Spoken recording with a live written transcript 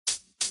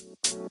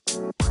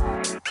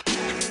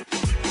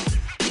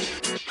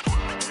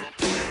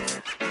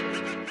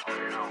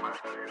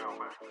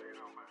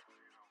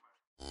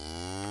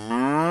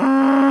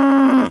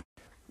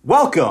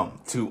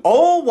Welcome to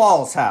Old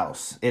Wall's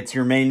house. It's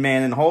your main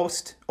man and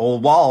host,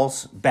 Old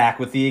Walls, back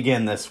with you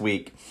again this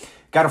week.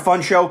 Got a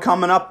fun show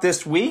coming up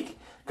this week.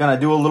 Gonna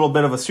do a little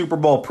bit of a Super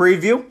Bowl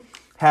preview.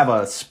 Have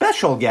a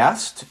special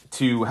guest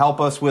to help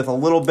us with a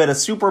little bit of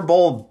Super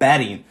Bowl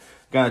betting.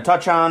 Gonna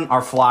touch on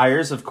our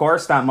Flyers, of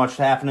course. Not much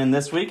happening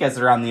this week as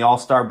they're on the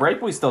All-Star break,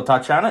 but we still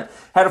touch on it.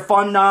 Had a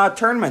fun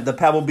tournament, the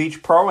Pebble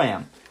Beach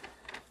Pro-Am.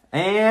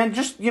 And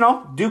just,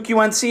 Duke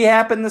UNC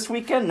happened this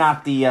weekend.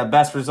 Not the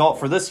best result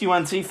for this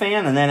UNC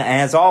fan. And then,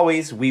 as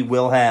always, we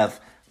will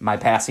have my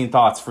passing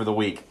thoughts for the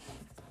week.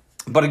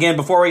 But again,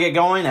 before we get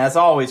going, as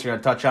always, we're going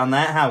to touch on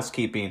that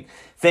housekeeping.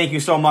 Thank you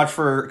so much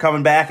for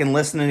coming back and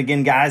listening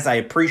again, guys. I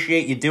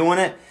appreciate you doing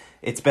it.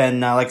 It's been,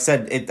 like I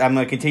said, I'm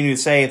going to continue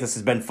to say it. This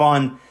has been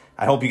fun.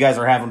 I hope you guys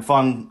are having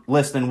fun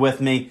listening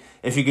with me.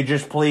 If you could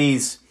just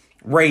please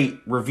rate,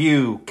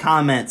 review,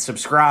 comment,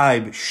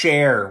 subscribe,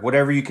 share,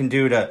 whatever you can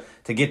do to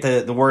get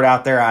the word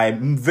out there. I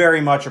very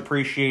much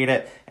appreciate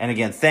it. And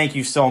again, thank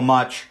you so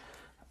much.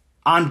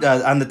 On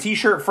the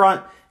t-shirt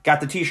front,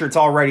 got the t-shirts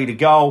all ready to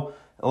go.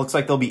 It looks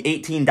like they'll be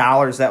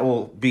 $18. That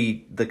will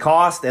be the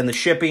cost and the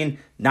shipping.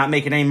 Not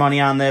making any money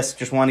on this.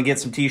 Just want to get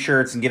some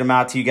t-shirts and get them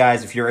out to you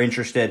guys if you're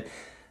interested.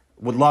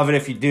 Would love it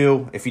if you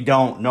do. If you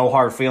don't, no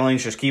hard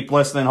feelings. Just keep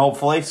listening,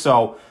 hopefully.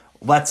 So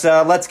let's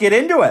get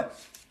into it.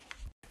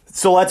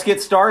 So let's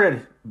get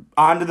started.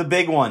 On to the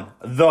big one.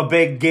 The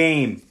big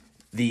game.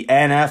 The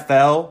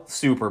NFL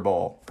Super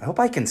Bowl. I hope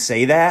I can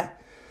say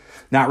that.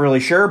 Not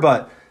really sure,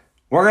 but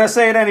we're going to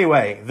say it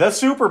anyway. The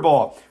Super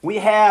Bowl. We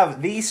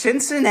have the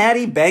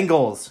Cincinnati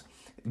Bengals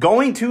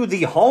going to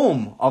the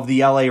home of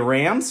the LA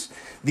Rams.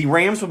 The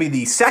Rams will be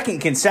the second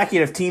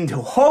consecutive team to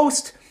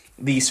host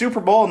the Super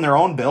Bowl in their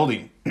own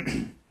building.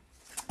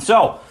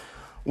 So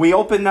we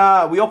open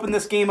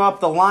this game up.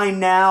 The line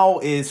now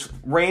is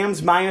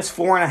Rams minus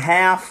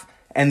 4.5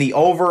 and the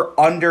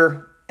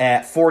over-under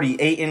at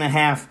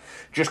 48.5.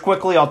 Just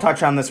quickly, I'll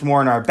touch on this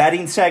more in our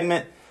betting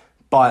segment,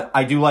 but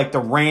I do like the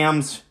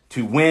Rams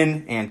to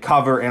win and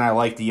cover, and I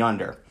like the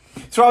under.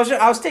 So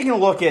I was taking a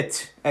look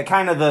at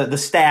kind of the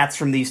stats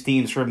from these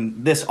teams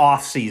from this this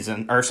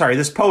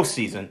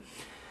postseason.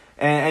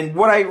 And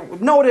what I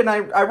noted,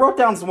 I wrote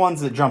down the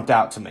ones that jumped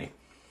out to me.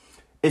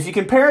 If you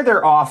compare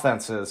their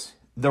offenses,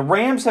 the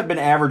Rams have been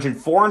averaging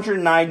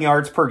 409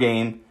 yards per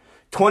game,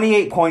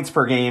 28 points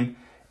per game,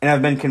 and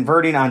have been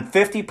converting on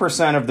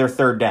 50% of their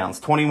third downs,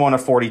 21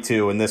 of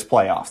 42 in this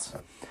playoffs.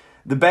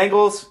 The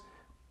Bengals,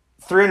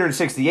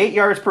 368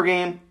 yards per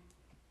game,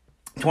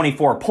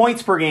 24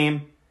 points per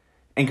game,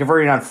 and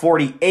converting on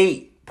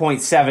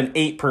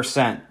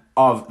 48.78%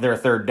 of their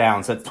third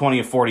downs. That's 20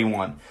 of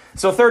 41.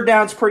 So third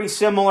down's pretty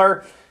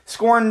similar,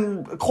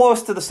 scoring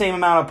close to the same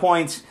amount of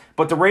points,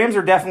 but the Rams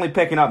are definitely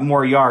picking up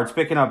more yards,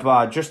 picking up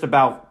just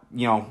about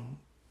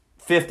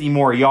 50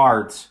 more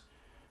yards.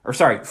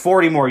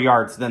 40 more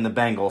yards than the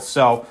Bengals.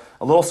 So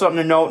a little something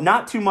to note.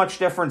 Not too much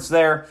difference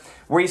there.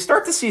 Where you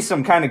start to see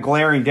some kind of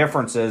glaring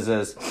differences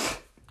is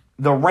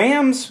the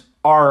Rams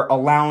are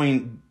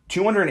allowing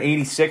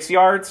 286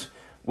 yards,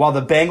 while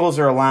the Bengals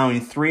are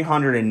allowing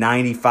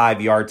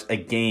 395 yards a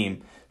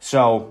game.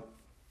 So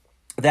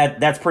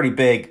that's pretty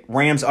big.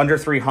 Rams under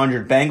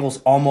 300.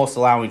 Bengals almost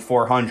allowing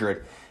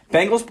 400.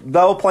 Bengals,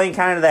 though, playing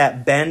kind of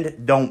that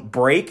bend, don't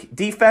break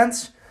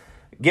defense,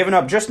 giving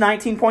up just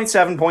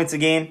 19.7 points a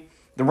game.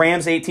 The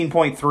Rams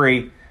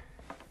 18.3,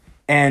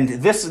 and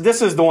this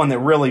is the one that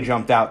really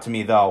jumped out to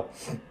me, though.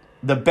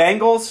 The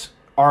Bengals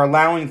are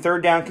allowing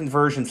third down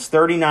conversions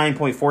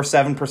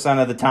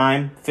 39.47% of the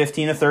time,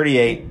 15 of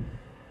 38.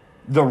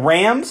 The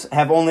Rams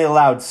have only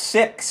allowed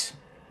 6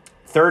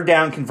 third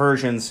down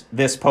conversions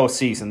this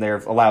postseason.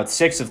 They've allowed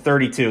 6 of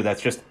 32.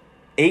 That's just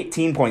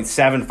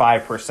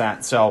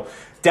 18.75%. So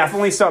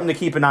definitely something to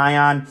keep an eye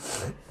on.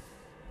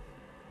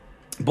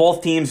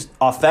 Both teams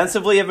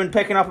offensively have been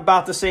picking up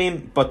about the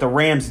same, but the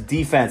Rams'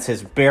 defense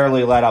has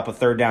barely let up a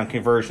third down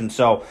conversion.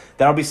 So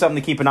that'll be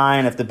something to keep an eye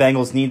on. If the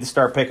Bengals need to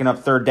start picking up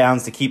third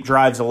downs to keep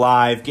drives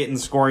alive, get in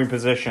scoring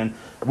position,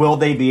 will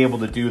they be able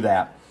to do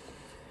that?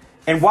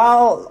 And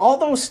while all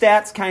those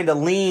stats kind of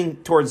lean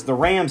towards the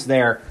Rams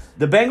there,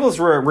 the Bengals'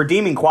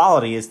 redeeming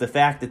quality is the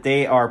fact that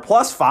they are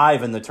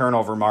 +5 in the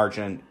turnover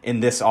margin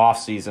in this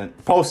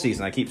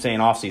postseason. I keep saying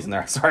offseason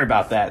there. Sorry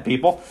about that,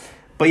 people.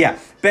 But yeah,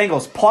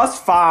 Bengals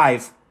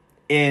 +5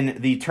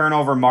 in the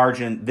turnover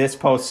margin this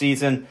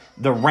postseason.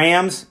 The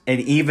Rams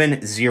an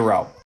even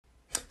 0.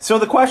 So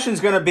the question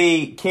is going to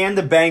be, can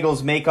the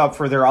Bengals make up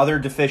for their other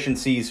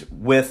deficiencies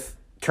with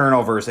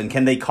turnovers? And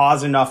can they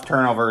cause enough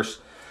turnovers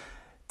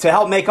to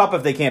help make up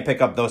if they can't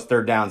pick up those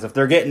third downs, if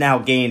they're getting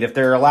outgained, if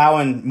they're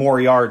allowing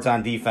more yards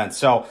on defense?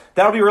 So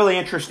that'll be really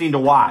interesting to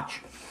watch.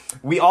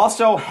 We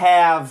also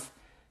have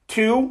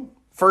 2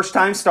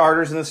 first-time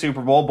starters in the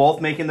Super Bowl, both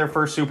making their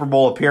first Super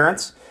Bowl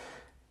appearance.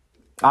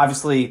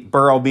 Obviously,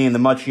 Burrow being the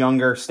much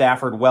younger,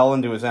 Stafford well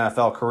into his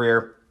NFL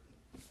career.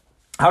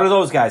 How do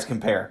those guys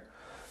compare?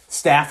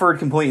 Stafford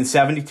completing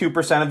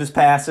 72% of his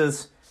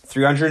passes,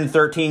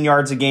 313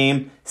 yards a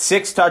game,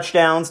 6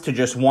 touchdowns to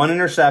just 1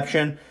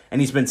 interception,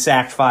 and he's been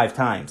sacked 5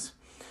 times.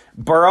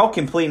 Burrow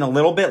completing a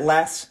little bit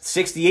less,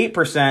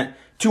 68%,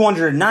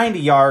 290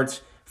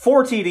 yards,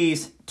 4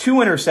 TDs, 2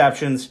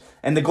 interceptions,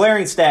 and the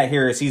glaring stat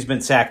here is he's been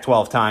sacked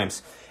 12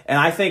 times. And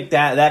I think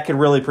that could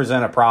really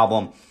present a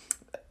problem.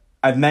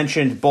 I've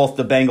mentioned both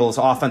the Bengals'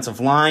 offensive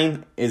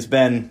line has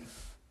been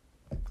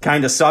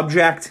kind of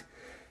subject,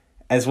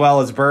 as well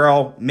as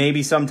Burrow,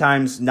 maybe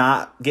sometimes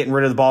not getting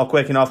rid of the ball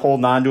quick enough,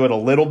 holding on to it a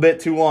little bit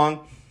too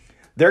long.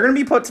 They're going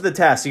to be put to the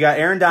test. You got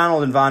Aaron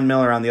Donald and Von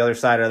Miller on the other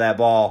side of that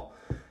ball,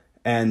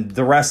 and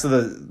the rest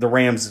of the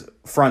Rams'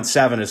 front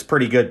 7 is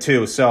pretty good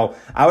too. So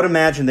I would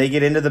imagine they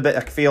get into the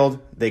backfield,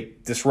 they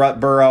disrupt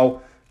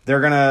Burrow. They're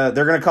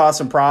gonna cause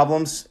some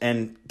problems.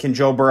 And can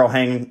Joe Burrow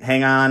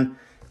hang on,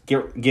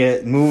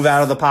 get move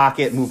out of the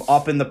pocket, move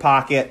up in the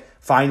pocket,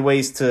 find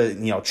ways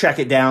to check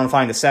it down,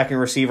 find a second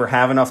receiver,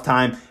 have enough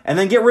time, and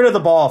then get rid of the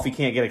ball if he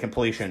can't get a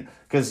completion,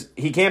 because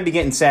he can't be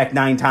getting sacked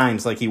 9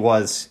 times like he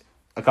was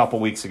a couple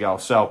weeks ago.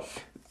 So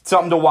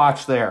something to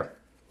watch there.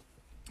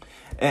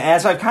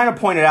 As I've kind of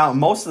pointed out,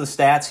 most of the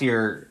stats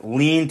here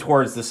lean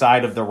towards the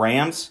side of the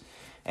Rams.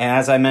 And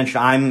as I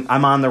mentioned,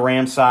 I'm on the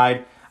Rams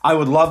side. I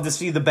would love to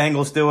see the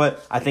Bengals do it.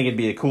 I think it'd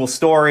be a cool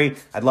story.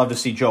 I'd love to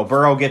see Joe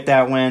Burrow get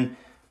that win.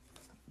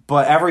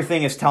 But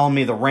everything is telling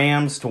me the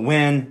Rams to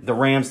win, the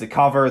Rams to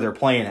cover. They're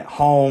playing at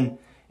home.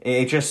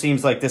 It just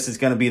seems like this is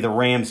going to be the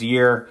Rams'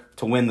 year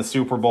to win the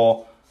Super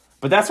Bowl.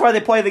 But that's why they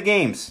play the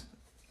games.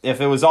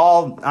 If it was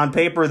all on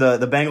paper,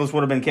 the Bengals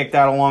would have been kicked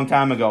out a long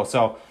time ago.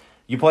 So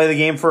you play the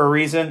game for a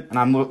reason, and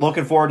I'm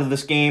looking forward to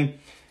this game.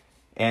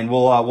 And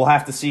we'll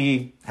have to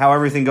see how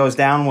everything goes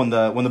down when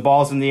the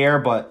ball's in the air.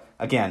 But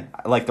again,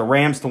 I like the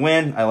Rams to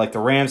win, I like the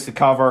Rams to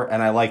cover,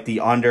 and I like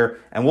the under.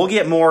 And we'll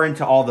get more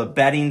into all the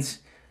bettings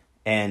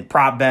and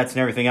prop bets and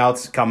everything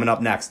else coming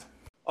up next.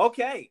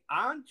 Okay,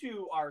 on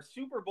to our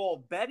Super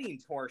Bowl betting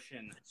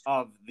portion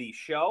of the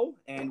show.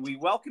 And we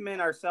welcome in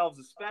ourselves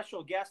a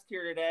special guest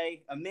here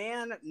today, a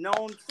man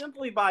known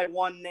simply by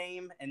one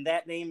name, and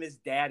that name is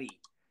Daddy.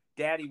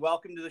 Daddy,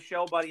 welcome to the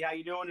show, buddy. How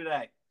you doing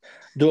today?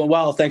 Doing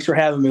well. Thanks for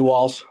having me,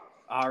 Walls.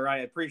 All right.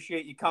 I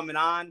appreciate you coming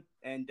on.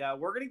 And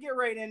we're going to get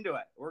right into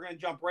it. We're going to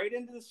jump right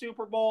into the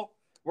Super Bowl.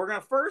 We're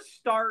going to first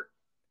start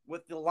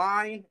with the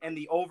line and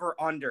the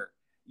over-under.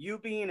 You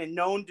being a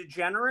known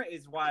degenerate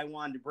is why I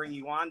wanted to bring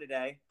you on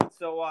today.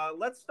 So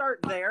let's start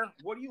there.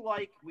 What do you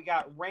like? We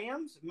got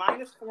Rams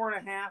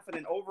 -4.5 and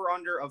an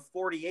over-under of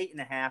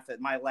 48.5 at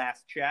my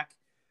last check.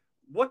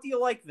 What do you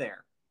like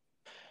there?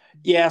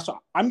 Yeah, so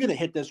I'm going to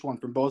hit this one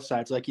from both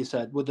sides, like you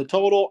said. With the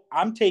total,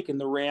 I'm taking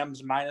the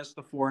Rams minus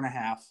the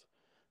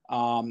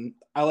 4.5.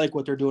 I like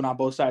what they're doing on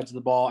both sides of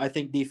the ball. I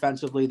think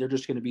defensively, they're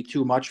just going to be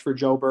too much for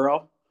Joe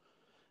Burrow.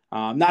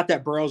 Not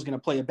that Burrow's going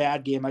to play a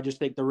bad game. I just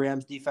think the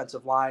Rams'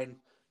 defensive line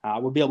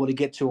will be able to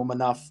get to them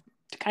enough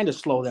to kind of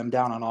slow them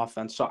down on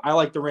offense. So I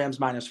like the Rams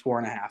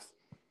 -4.5.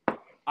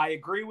 I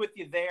agree with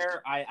you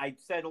there. I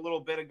said a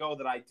little bit ago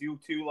that I do,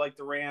 too, like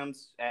the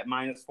Rams at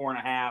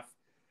 -4.5.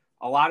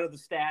 A lot of the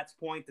stats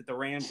point that the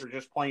Rams are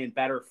just playing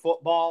better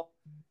football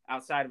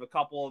outside of a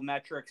couple of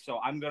metrics. So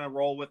I'm going to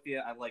roll with you.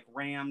 I like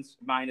Rams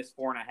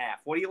 -4.5.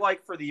 What do you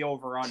like for the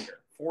over-under?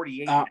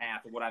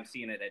 48.5 is what I'm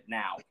seeing it at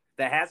now.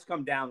 That has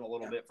come down a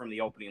little bit from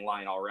the opening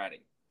line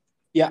already.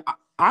 Yeah,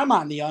 I'm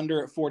on the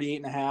under at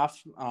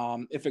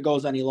 48.5. If it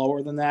goes any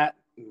lower than that,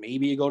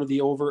 maybe you go to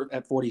the over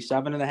at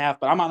 47.5.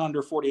 But I'm on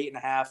under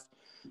 48.5.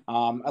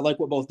 I like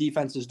what both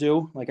defenses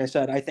do. Like I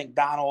said, I think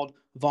Donald,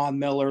 Von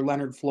Miller,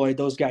 Leonard Floyd,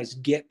 those guys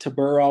get to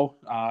Burrow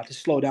to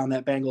slow down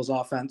that Bengals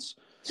offense.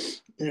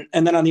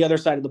 And then on the other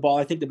side of the ball,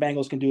 I think the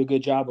Bengals can do a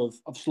good job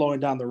of slowing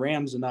down the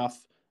Rams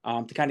enough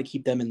to kind of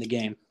keep them in the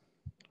game.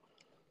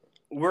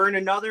 We're in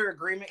another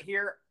agreement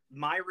here.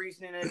 My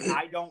reasoning is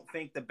I don't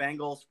think the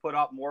Bengals put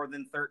up more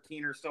than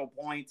 13 or so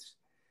points.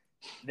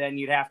 Then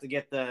you'd have to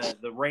get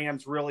the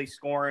Rams really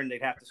scoring.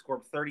 They'd have to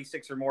score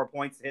 36 or more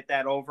points to hit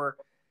that over.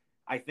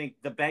 I think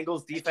the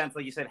Bengals defense,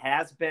 like you said,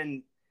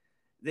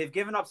 they've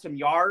given up some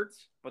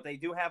yards, but they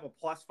do have a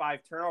 +5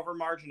 turnover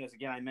margin, as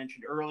again I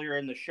mentioned earlier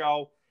in the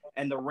show.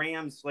 And the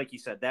Rams, like you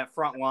said, that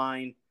front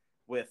line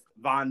with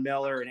Von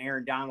Miller and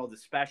Aaron Donald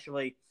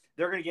especially,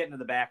 they're going to get into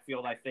the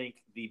backfield. I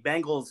think the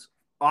Bengals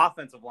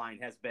offensive line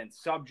has been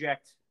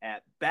subject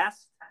at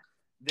best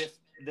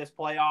this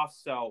playoff.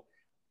 So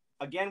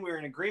again, we're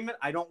in agreement.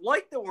 I don't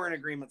like that we're in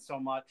agreement so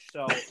much.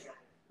 So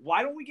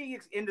why don't we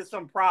get into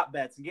some prop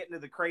bets and get into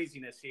the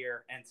craziness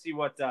here and see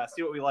what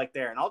we like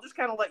there. And I'll just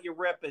kind of let you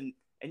rip, and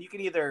you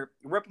can either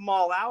rip them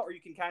all out or you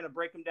can kind of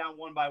break them down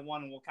one by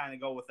one, and we'll kind of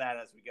go with that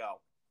as we go.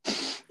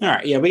 All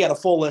right. Yeah, we got a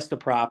full list of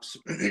props.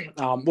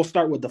 We'll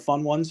start with the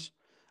fun ones.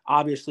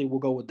 Obviously, we'll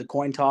go with the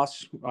coin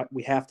toss.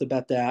 We have to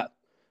bet that.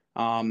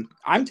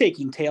 I'm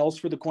taking tails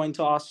for the coin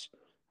toss.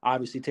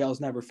 Obviously,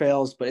 tails never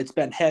fails, but it's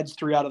been heads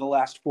 3 out of the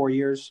last 4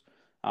 years.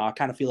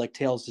 Kind of feel like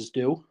tails is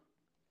due.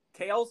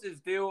 Tails is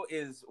due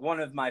is one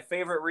of my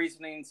favorite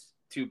reasonings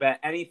to bet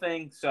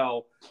anything.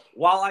 So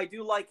while I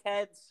do like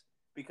heads,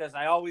 because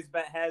I always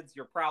bet heads.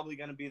 You're probably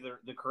going to be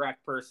the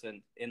correct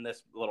person in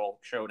this little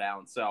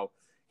showdown. So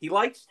he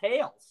likes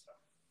tails.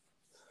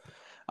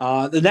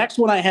 The next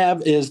one I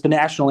have is the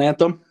national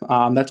anthem.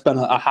 That's been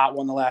a hot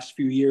one the last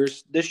few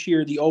years. This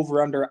year, the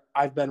over-under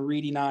I've been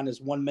reading on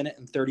is 1 minute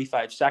and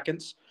 35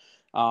 seconds.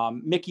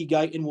 Mickey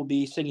Guyton will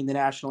be singing the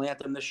national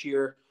anthem this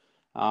year.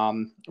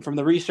 From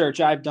the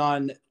research I've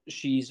done,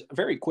 she's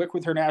very quick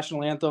with her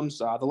national anthems.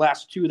 The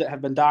last two that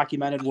have been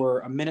documented were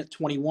a minute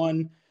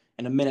 21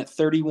 and a minute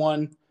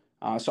 31.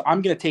 So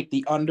I'm going to take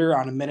the under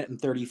on a minute and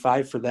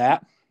 35 for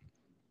that.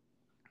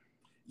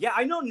 Yeah,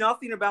 I know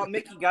nothing about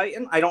Mickey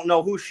Guyton. I don't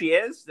know who she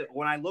is.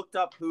 When I looked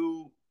up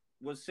who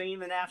was singing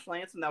the national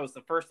anthem, that was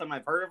the first time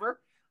I've heard of her.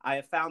 I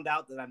have found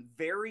out that I'm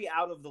very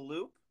out of the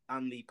loop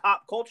on the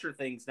pop culture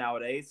things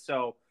nowadays.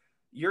 So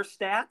your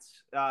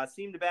stats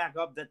seem to back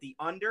up that the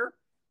under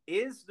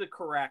is the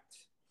correct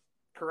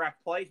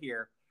play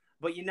here.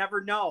 But you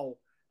never know.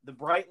 The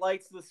bright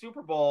lights of the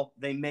Super Bowl,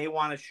 they may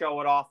want to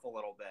show it off a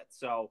little bit.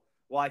 So,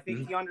 while I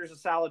think the under is a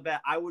solid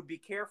bet, I would be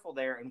careful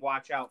there and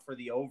watch out for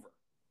the over.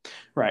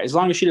 Right. As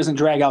long as she doesn't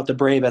drag out the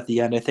Brave at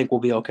the end, I think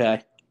we'll be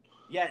okay.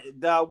 Yeah,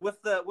 with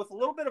a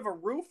little bit of a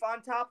roof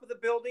on top of the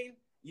building,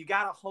 you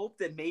gotta hope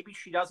that maybe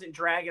she doesn't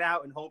drag it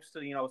out and hopes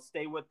to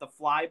stay with the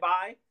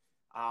flyby.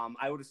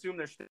 I would assume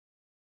there's.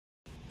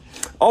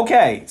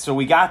 Okay, so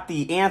we got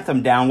the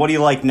anthem down. What do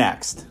you like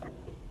next?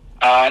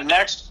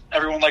 Next,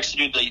 everyone likes to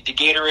do the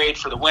Gatorade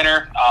for the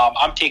winner.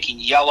 I'm taking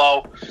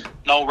yellow.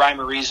 No rhyme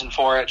or reason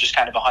for it. Just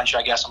kind of a hunch,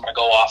 I guess, I'm going to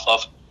go off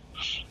of.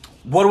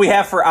 What do we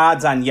have for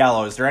odds on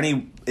yellow? Is there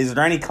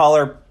any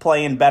color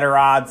playing better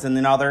odds than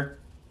another?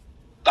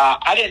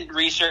 I didn't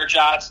research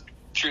odds,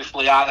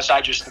 truthfully honest. I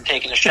just am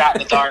taking a shot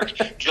in the dark.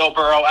 Joe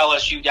Burrow,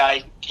 LSU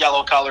guy,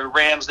 yellow color.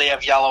 Rams, they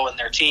have yellow in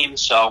their team,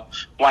 so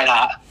why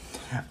not?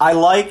 I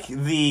like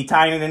the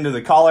tying it into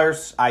the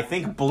colors. I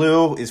think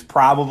blue is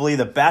probably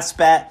the best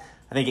bet.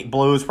 I think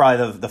blue is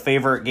probably the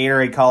favorite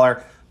Gatorade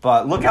color.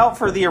 But look out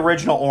for the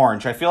original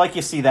orange. I feel like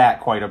you see that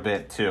quite a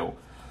bit, too.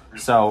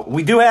 So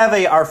we do have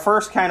our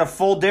first kind of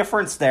full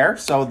difference there,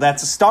 so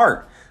that's a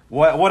start.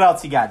 What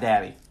else you got,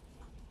 Daddy?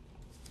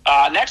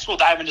 Next, we'll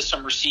dive into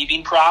some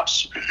receiving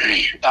props.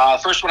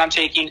 First one I'm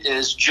taking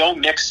is Joe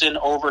Mixon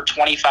over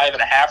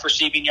 25.5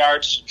 receiving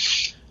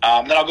yards.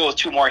 Then I'll go with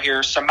two more here.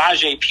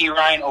 Samaje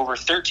Perine over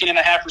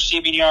 13.5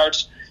 receiving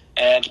yards,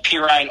 and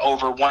Perine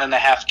over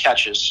 1.5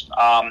 catches.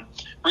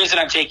 Reason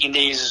I'm taking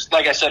these is,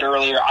 like I said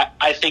earlier,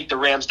 I think the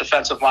Rams'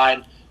 defensive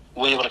line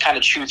will be able to kind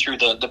of chew through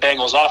the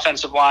Bengals'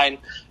 offensive line,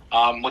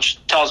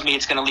 which tells me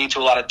it's going to lead to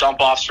a lot of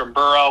dump-offs from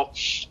Burrow.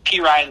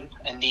 Perine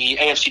in the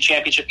AFC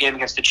Championship game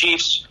against the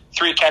Chiefs,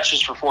 3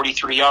 catches for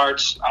 43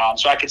 yards.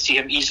 So I could see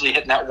him easily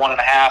hitting that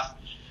 1.5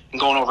 and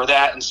going over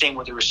that, and same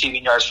with the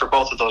receiving yards for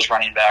both of those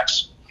running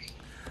backs.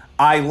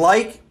 I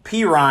like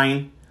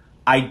Perine.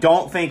 I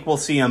don't think we'll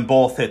see them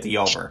both hit the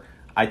over.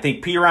 I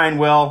think Perine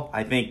will.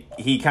 I think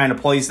he kind of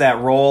plays that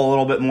role a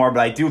little bit more,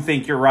 but I do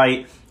think you're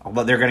right.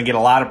 But they're going to get a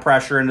lot of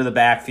pressure into the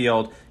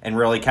backfield and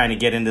really kind of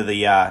get into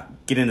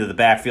the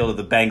backfield of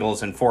the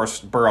Bengals and force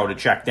Burrow to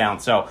check down.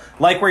 So,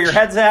 like where your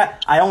head's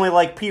at, I only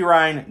like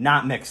Perine,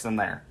 not Mixon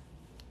there.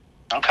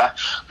 Okay.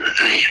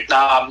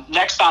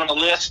 Next on the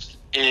list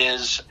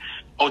is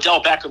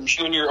Odell Beckham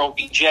Jr.,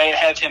 OBJ. I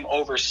have him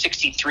over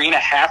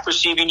 63.5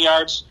 receiving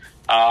yards.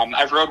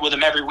 I've rode with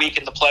him every week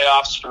in the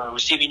playoffs for a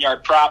receiving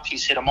yard prop.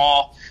 He's hit them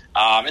all.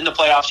 In the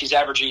playoffs, he's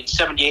averaging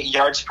 78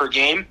 yards per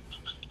game.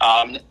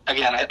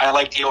 Again, I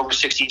like the over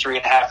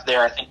 63.5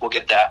 there. I think we'll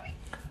get that.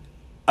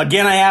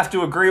 Again, I have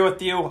to agree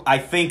with you. I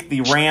think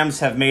the Rams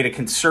have made a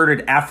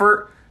concerted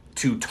effort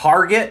to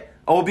target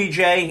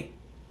OBJ,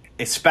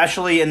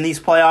 especially in these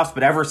playoffs,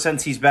 but ever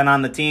since he's been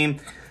on the team.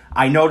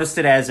 I noticed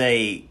it as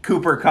a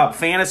Cooper Kupp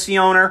fantasy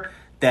owner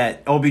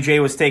that OBJ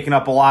was taking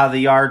up a lot of the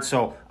yards.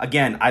 So,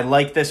 again, I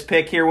like this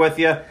pick here with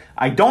you.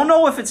 I don't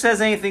know if it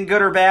says anything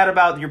good or bad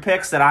about your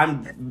picks, that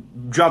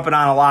I'm jumping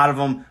on a lot of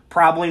them.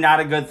 Probably not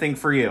a good thing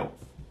for you.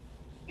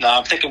 No,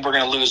 I'm thinking we're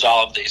going to lose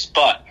all of these.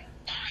 But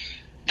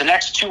the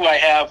next two I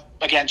have,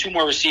 again, 2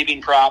 more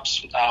receiving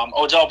props.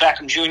 Odell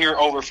Beckham Jr.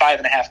 over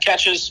 5.5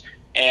 catches,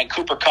 and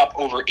Cooper Kupp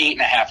over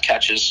 8.5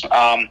 catches.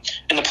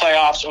 In the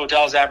playoffs,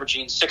 Odell's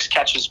averaging 6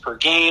 catches per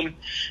game,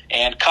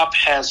 and Kupp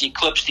has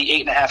eclipsed the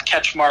 8.5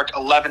 catch mark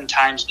 11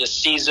 times this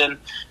season.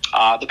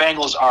 The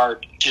Bengals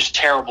are just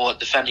terrible at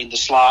defending the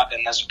slot,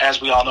 and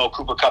as we all know,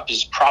 Cooper Kupp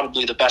is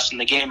probably the best in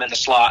the game in the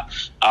slot.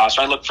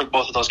 So I look for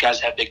both of those guys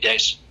to have big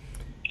days.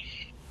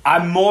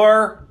 I'm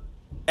more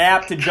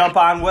apt to jump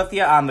on with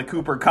you on the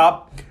Cooper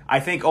Kupp. I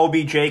think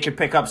OBJ could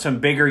pick up some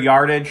bigger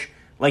yardage.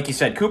 Like you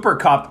said, Cooper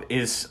Kupp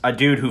is a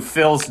dude who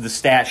fills the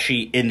stat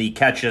sheet in the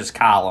catches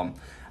column.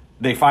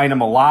 They find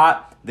him a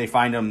lot. They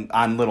find him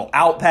on little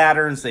out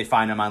patterns. They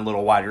find him on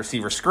little wide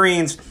receiver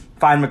screens.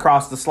 Find him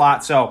across the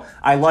slot. So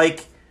I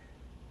like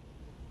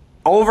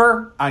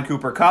over on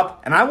Cooper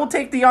Kupp, and I will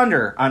take the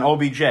under on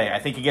OBJ. I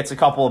think he gets a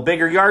couple of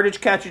bigger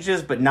yardage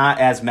catches, but not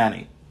as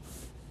many.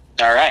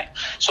 All right,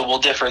 so we'll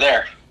differ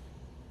there.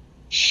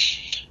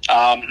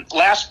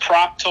 Last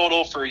prop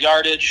total for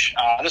yardage.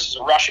 This is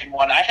a rushing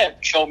one. I have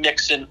Joe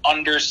Mixon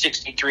under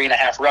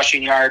 63.5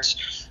 rushing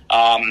yards.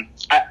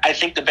 I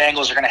think the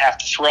Bengals are going to have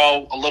to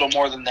throw a little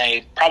more than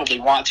they probably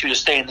want to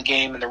stay in the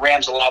game, and the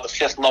Rams allow the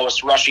 5th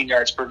lowest rushing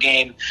yards per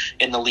game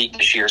in the league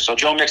this year. So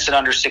Joe Mixon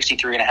under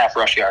 63.5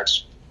 rush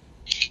yards.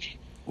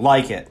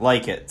 Like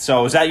it.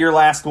 So is that your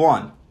last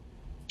one?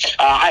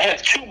 I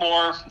have 2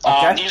 more.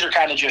 Okay. These are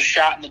kind of just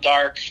shot in the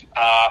dark,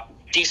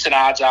 decent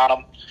odds on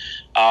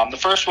them. The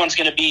first one's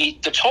going to be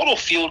the total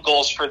field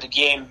goals for the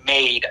game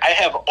made. I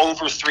have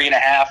over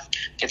 3.5.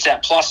 It's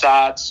at plus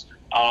odds.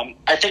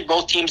 I think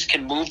both teams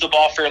can move the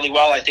ball fairly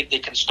well. I think they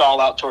can stall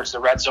out towards the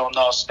red zone,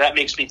 though. So that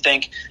makes me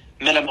think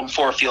minimum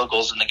 4 field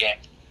goals in the game.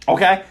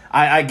 Okay.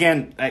 I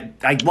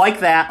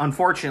like that.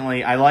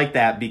 Unfortunately, I like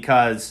that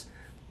because,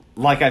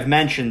 like I've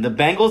mentioned, the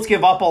Bengals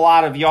give up a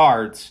lot of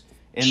yards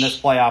in this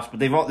playoffs,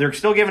 but they're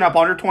still giving up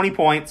under 20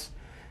 points.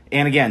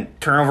 And again,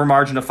 turnover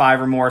margin of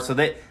 5 or more. So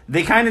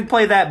they kind of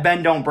play that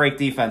bend, don't break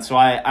defense. So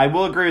I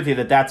will agree with you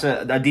that that's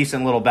a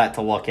decent little bet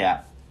to look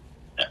at.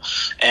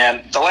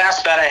 And the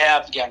last bet I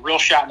have, again, real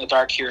shot in the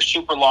dark here,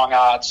 super long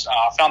odds.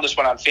 Found this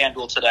one on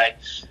FanDuel today.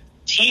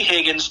 T.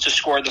 Higgins to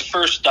score the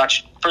first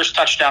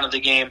touchdown of the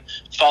game,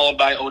 followed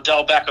by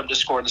Odell Beckham to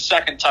score the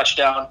second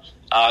touchdown.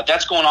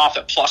 That's going off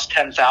at plus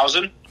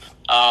 10,000.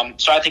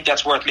 So I think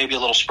that's worth maybe a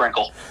little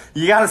sprinkle.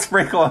 You got to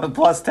sprinkle a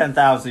plus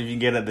 10,000 if you can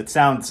get it. That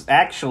sounds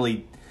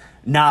actually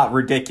not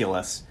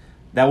ridiculous.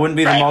 That wouldn't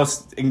be the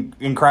most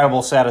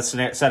incredible set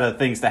of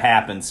things to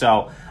happen.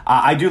 So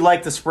I do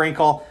like the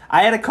sprinkle.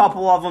 I had a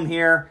couple of them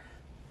here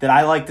that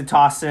I like to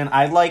toss in.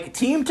 I like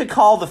team to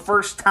call the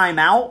first time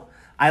out.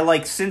 I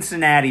like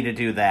Cincinnati to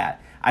do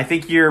that. I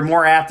think you're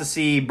more apt to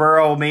see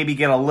Burrow maybe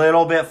get a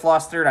little bit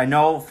flustered. I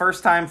know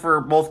first time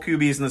for both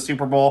QBs in the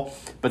Super Bowl,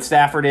 but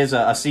Stafford is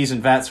a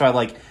seasoned vet, so I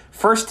like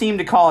first team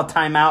to call a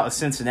timeout of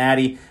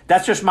Cincinnati.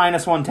 That's just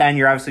minus 110.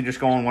 You're obviously just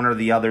going one or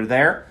the other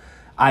there.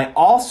 I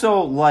also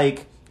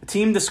like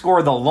team to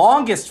score the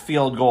longest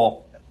field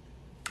goal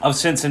of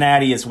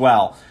Cincinnati as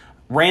well.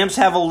 Rams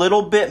have a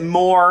little bit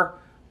more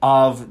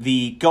of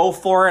the go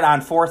for it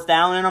on 4th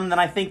down in them than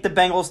I think the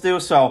Bengals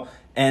do. So,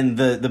 and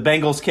the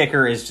Bengals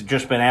kicker has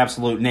just been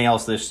absolute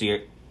nails this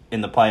year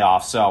in the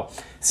playoffs. So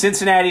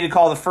Cincinnati to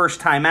call the first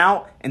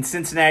timeout and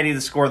Cincinnati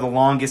to score the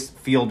longest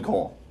field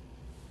goal.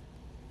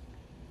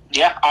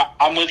 Yeah,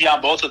 I'm with you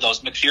on both of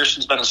those.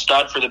 McPherson's been a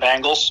stud for the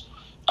Bengals.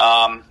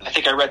 I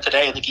think I read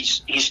today, I think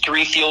he's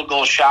 3 field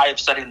goals shy of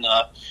setting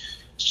the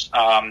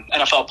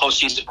NFL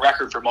postseason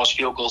record for most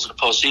field goals in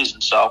the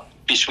postseason. So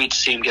it'd be sweet to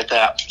see him get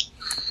that.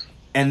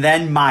 And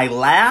then my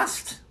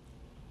last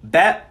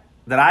bet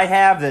that I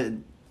have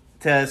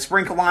to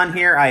sprinkle on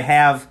here, I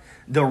have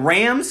the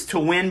Rams to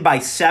win by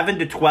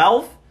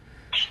 7-12.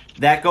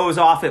 That goes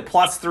off at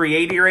plus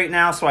 380 right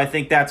now, so I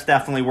think that's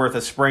definitely worth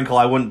a sprinkle.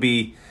 I wouldn't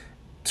be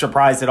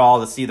surprised at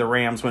all to see the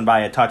Rams win by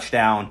a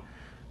touchdown.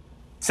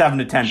 7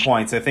 to 10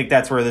 points. I think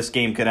that's where this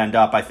game could end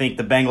up. I think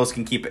the Bengals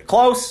can keep it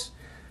close,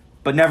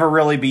 but never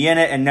really be in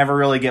it and never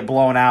really get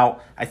blown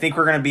out. I think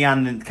we're going to be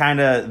on kind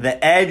of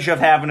the edge of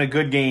having a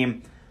good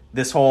game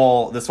this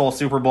whole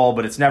Super Bowl,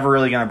 but it's never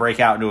really going to break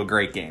out into a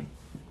great game.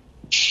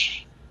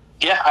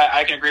 Yeah,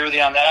 I can agree with you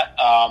on that.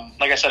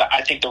 Like I said,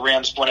 I think the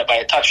Rams win it by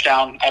a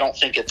touchdown. I don't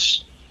think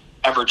it's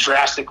ever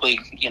drastically,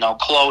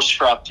 close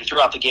throughout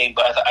the game,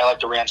 but I like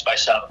the Rams by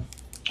 7.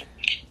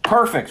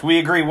 Perfect. We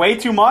agree way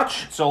too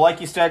much. So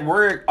like you said,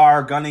 we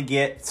are going to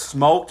get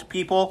smoked,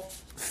 people.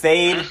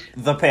 Fade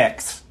the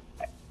picks.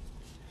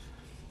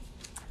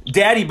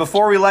 Daddy,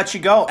 before we let you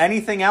go,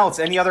 anything else?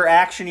 Any other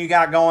action you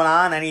got going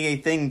on?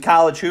 Anything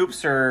college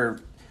hoops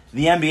or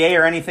the NBA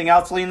or anything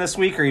else leading this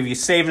week? Or are you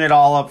saving it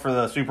all up for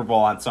the Super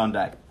Bowl on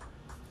Sunday?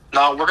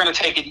 No, we're going to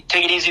take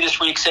it easy this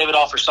week, save it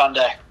all for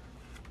Sunday.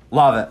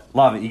 Love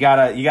it. You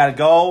gotta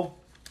go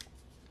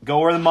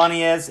where the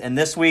money is, and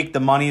this week the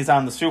money is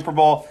on the Super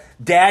Bowl.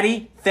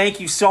 Daddy, thank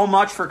you so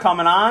much for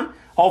coming on.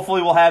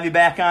 Hopefully we'll have you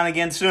back on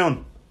again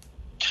soon.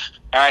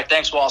 All right,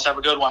 thanks, Wallace. Have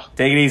a good one.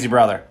 Take it easy,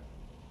 brother.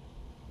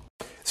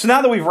 So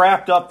now that we've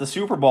wrapped up the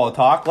Super Bowl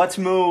talk, let's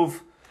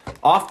move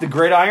off the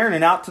gridiron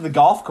and out to the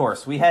golf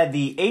course. We had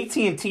the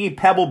AT&T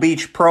Pebble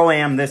Beach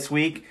Pro-Am this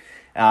week.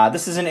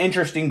 This is an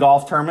interesting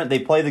golf tournament. They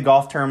play the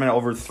golf tournament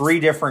over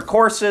 3 different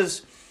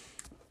courses.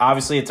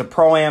 Obviously, it's a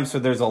Pro-Am, so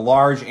there's a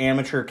large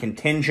amateur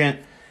contingent.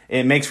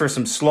 It makes for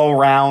some slow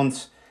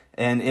rounds.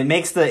 And it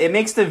makes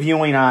the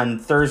viewing on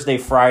Thursday,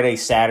 Friday,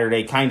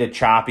 Saturday kind of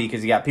choppy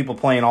because you got people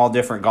playing all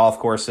different golf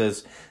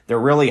courses. They're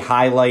really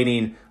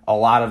highlighting a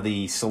lot of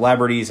the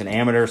celebrities and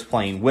amateurs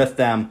playing with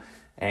them,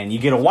 and you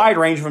get a wide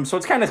range of them. So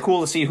it's kind of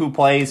cool to see who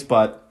plays,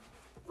 but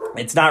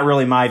it's not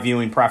really my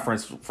viewing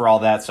preference for all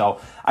that. So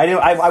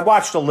I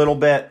watched a little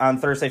bit on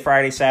Thursday,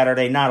 Friday,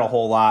 Saturday, not a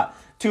whole lot.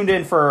 Tuned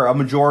in for a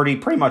majority,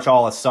 pretty much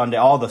all the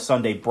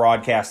Sunday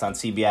broadcast on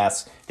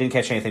CBS. Didn't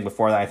catch anything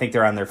before that. I think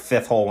they're on their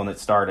 5th hole when it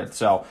started.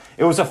 So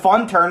it was a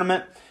fun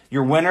tournament.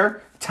 Your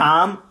winner,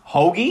 Tom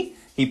Hoagie,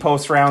 he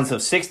posts rounds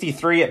of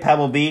 63 at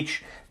Pebble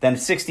Beach, then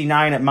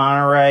 69 at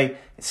Monterey,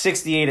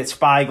 68 at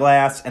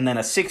Spyglass, and then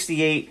a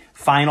 68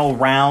 final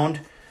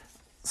round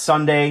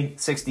Sunday,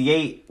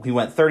 68. He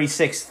went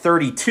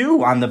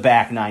 36-32 on the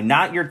back nine.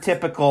 Not your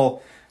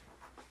typical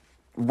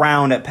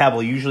round at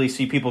Pebble. You usually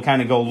see people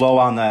kind of go low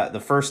on the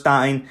first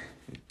nine,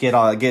 get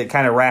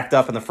kind of racked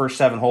up in the first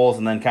 7 holes,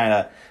 and then kind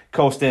of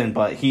coast in.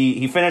 But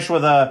he finished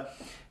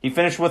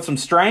with some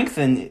strength,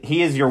 and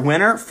he is your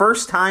winner.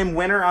 First-time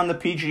winner on the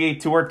PGA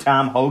Tour,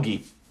 Tom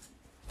Hoge.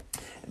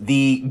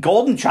 The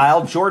golden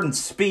child, Jordan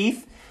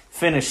Spieth,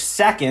 finished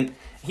second.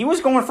 He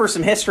was going for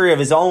some history of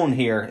his own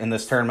here in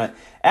this tournament.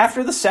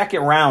 After the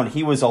second round,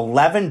 he was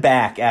 11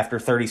 back after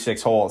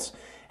 36 holes.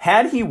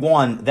 Had he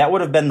won, that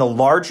would have been the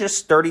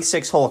largest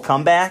 36-hole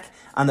comeback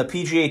on the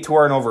PGA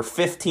Tour in over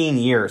 15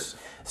 years.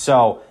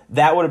 So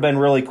that would have been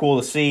really cool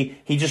to see.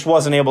 He just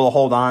wasn't able to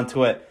hold on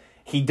to it.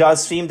 He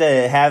does seem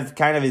to have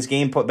kind of his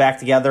game put back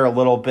together a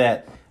little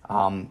bit.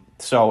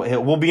 So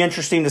it will be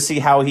interesting to see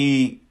how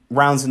he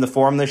rounds into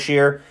form this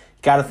year.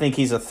 Got to think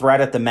he's a threat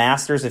at the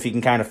Masters if he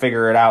can kind of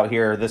figure it out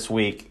here this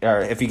week, or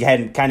if he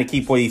can kind of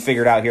keep what he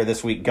figured out here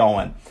this week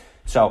going.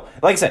 So,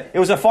 like I said, it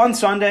was a fun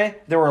Sunday.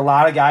 There were a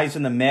lot of guys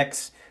in the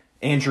mix.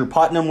 Andrew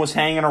Putnam was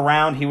hanging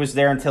around. He was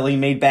there until he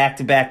made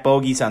back-to-back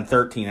bogeys on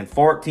 13 and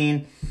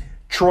 14.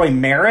 Troy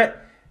Merritt,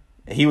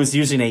 he was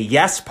using a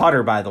yes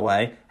putter, by the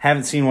way.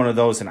 Haven't seen one of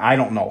those in I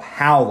don't know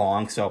how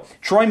long. So,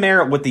 Troy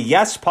Merritt with the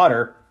yes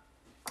putter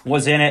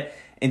was in it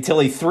until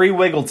he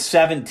 3-wiggled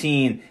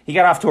 17. He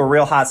got off to a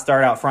real hot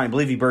start out front. I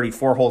believe he birdied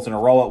 4 holes in a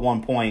row at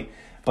one point.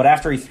 But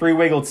after he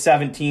 3-wiggled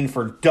 17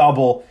 for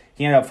double,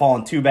 he ended up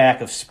falling 2 back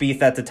of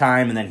Spieth at the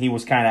time, and then he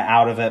was kind of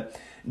out of it.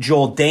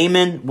 Joel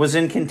Damon was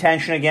in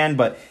contention again,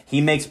 but he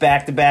makes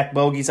back-to-back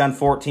bogeys on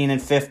 14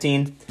 and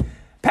 15.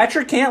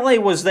 Patrick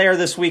Cantlay was there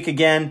this week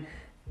again.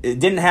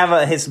 Didn't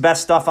have his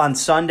best stuff on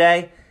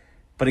Sunday.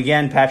 But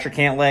again, Patrick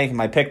Cantlay,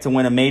 my pick to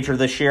win a major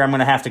this year. I'm going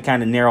to have to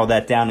kind of narrow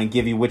that down and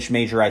give you which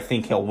major I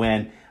think he'll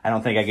win. I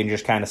don't think I can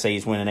just kind of say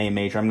he's winning a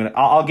major.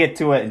 I'll get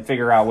to it and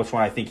figure out which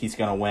one I think he's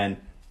going to win.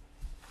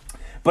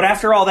 But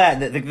after all that,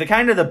 the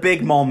kind of the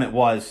big moment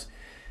was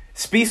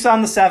Spieth's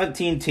on the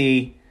 17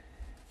 tee.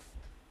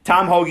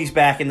 Tom Hoge's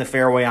back in the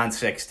fairway on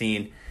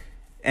 16.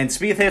 And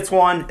Spieth hits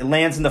one. It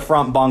lands in the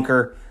front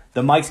bunker.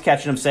 The mic's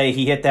catching him say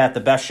he hit that, the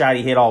best shot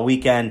he hit all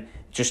weekend.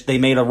 Just they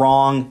made a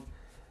wrong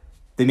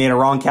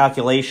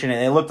calculation.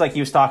 And it looked like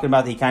he was talking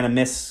about that he kind of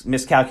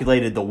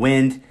miscalculated the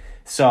wind.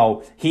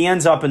 So he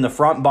ends up in the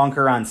front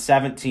bunker on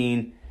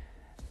 17.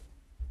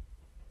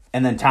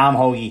 And then Tom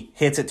Hoge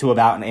hits it to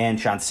about an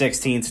inch on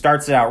 16.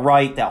 Starts it out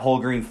right. That whole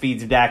green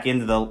feeds back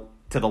into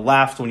the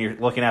left when you're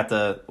looking at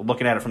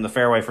it from the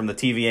fairway, from the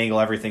TV angle.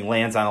 Everything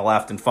lands on the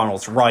left and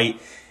funnels right.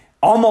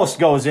 Almost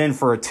goes in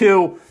for a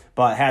 2,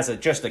 but has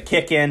just a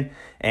kick in,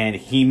 and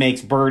he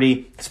makes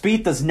birdie.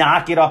 Spieth does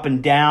not get up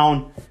and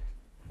down.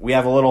 We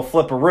have a little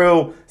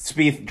flipperoo.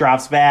 Spieth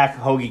drops back.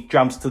 Hoge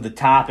jumps to the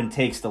top and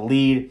takes the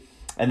lead.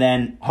 And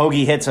then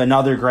Hoge hits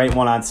another great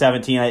one on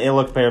 17. It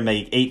looked better,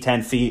 maybe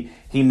 8-10 feet.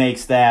 He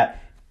makes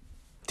that,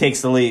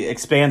 takes the lead,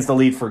 expands the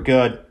lead for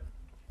good,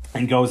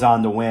 and goes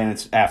on to win.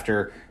 It's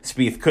after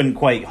Spieth couldn't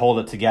quite hold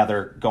it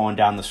together going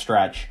down the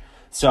stretch.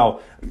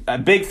 So a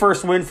big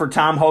first win for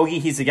Tom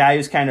Hoge. He's a guy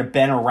who's kind of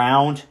been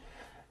around,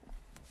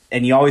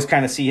 and you always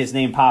kind of see his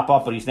name pop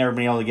up, but he's never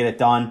been able to get it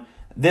done.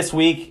 This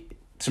week,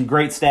 some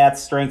great stats,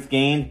 strength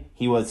gain.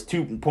 He was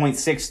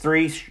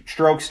 2.63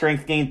 stroke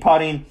strength gain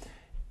putting,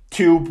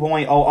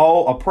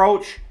 2.00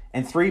 approach,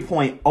 and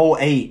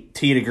 3.08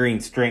 tee to green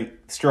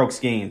strokes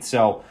gained.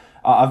 So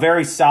a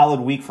very solid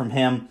week from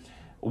him.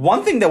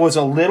 One thing that was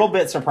a little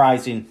bit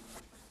surprising,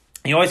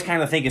 you always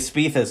kind of think of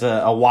Spieth as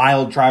a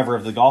wild driver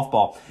of the golf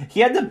ball.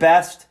 He had the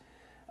best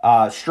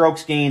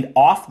strokes gained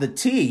off the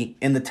tee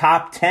in the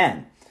top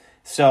 10.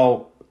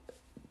 So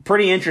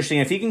pretty interesting.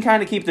 If he can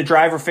kind of keep the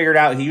driver figured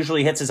out, he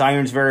usually hits his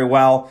irons very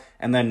well.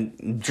 And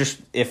then just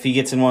if he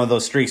gets in one of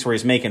those streaks where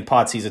he's making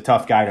putts, he's a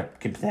tough guy to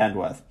contend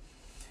with.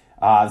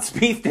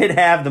 Spieth did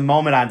have the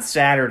moment on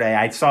Saturday.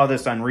 I saw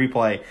this on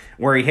replay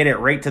where he hit it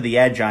right to the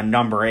edge on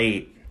number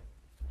 8.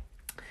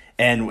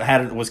 And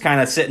was kind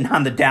of sitting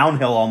on the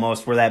downhill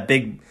almost where that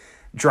big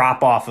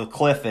drop off of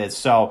cliff is.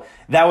 So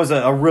that was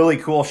a really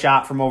cool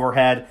shot from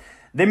overhead.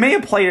 They may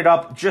have played it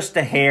up just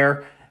a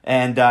hair,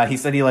 and he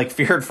said he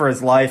feared for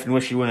his life and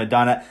wished he wouldn't have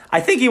done it.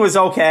 I think he was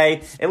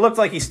okay. It looked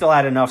like he still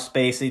had enough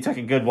space. He took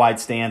a good wide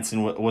stance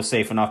and was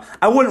safe enough.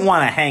 I wouldn't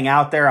want to hang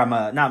out there. I'm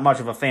not much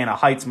of a fan of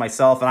heights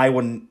myself, and I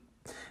wouldn't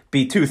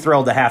be too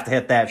thrilled to have to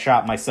hit that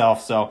shot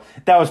myself. So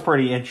that was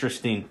pretty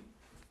interesting.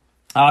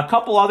 A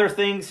couple other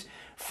things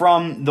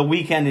from the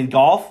weekend in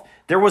golf.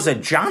 There was a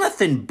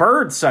Jonathan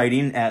Bird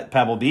sighting at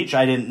Pebble Beach.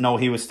 I didn't know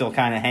he was still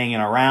kind of hanging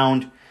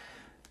around.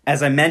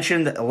 As I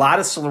mentioned, a lot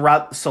of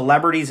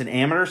celebrities and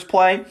amateurs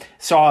play.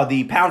 Saw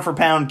the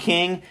pound-for-pound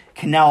king,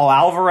 Canelo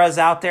Alvarez,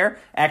 out there.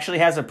 Actually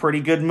has a pretty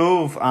good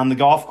move on the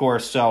golf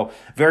course, so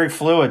very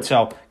fluid.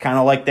 So kind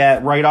of like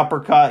that right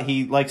uppercut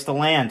he likes to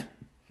land.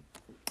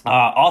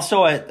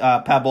 Also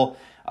at Pebble,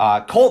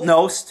 Colt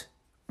Knost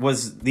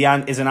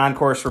is an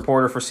on-course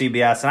reporter for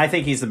CBS, and I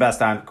think he's the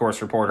best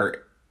on-course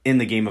reporter in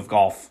the game of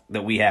golf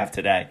that we have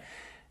today.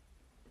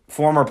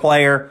 Former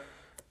player,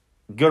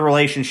 good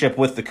relationship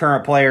with the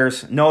current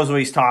players, knows what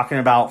he's talking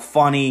about,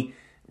 funny,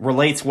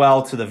 relates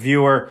well to the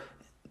viewer.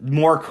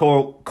 More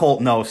Colt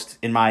Knost,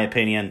 in my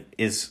opinion,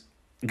 is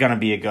going to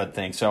be a good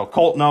thing. So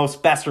Colt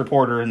Knost, best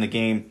reporter in the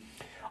game.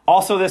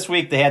 Also this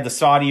week, they had the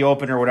Saudi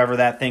Open or whatever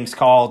that thing's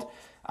called.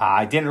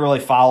 I didn't really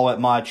follow it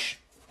much,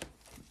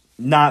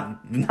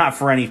 not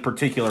for any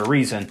particular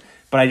reason,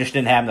 but I just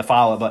didn't happen to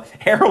follow it. But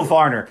Harold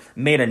Varner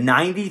made a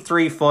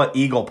 93-foot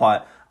eagle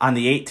putt on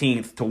the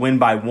 18th to win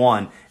by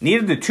 1.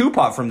 Needed a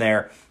 2-putt from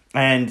there,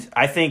 and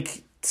I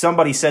think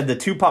somebody said the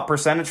 2-putt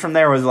percentage from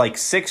there was like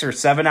 6 or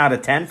 7 out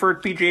of 10 for a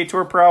PGA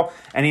Tour pro,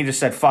 and he just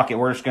said, fuck it,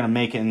 we're just going to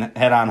make it and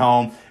head on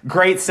home.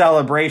 Great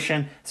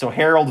celebration. So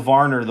Harold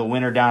Varner, the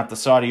winner down at the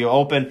Saudi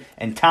Open,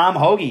 and Tom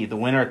Hoge, the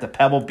winner at the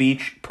Pebble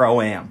Beach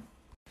Pro-Am.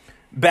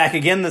 Back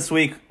again this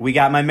week, we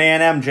got my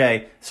man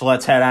MJ, so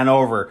let's head on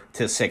over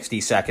to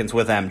 60 Seconds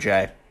with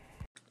MJ.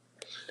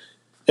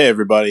 Hey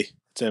everybody,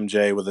 it's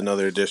MJ with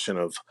another edition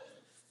of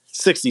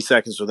 60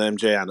 Seconds with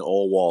MJ on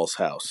Old Wall's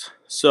house.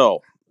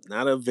 So,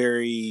 not a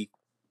very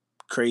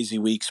crazy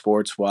week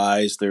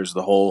sports-wise. There's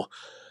the whole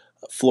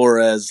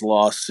Flores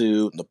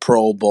lawsuit and the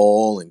Pro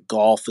Bowl, and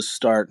golf is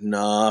starting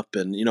up,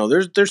 and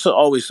there's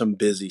always some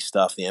busy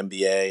stuff, the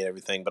NBA and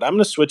everything. But I'm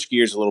going to switch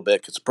gears a little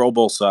bit because the Pro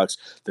Bowl sucks.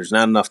 There's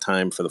not enough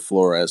time for the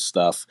Flores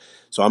stuff,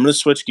 so I'm going to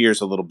switch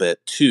gears a little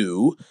bit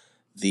to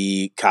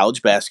the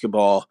college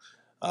basketball.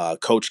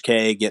 Coach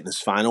K getting his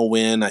final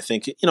win. I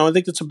think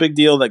it's a big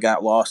deal that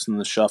got lost in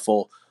the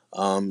shuffle.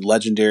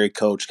 Legendary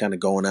coach kind of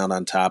going out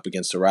on top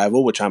against a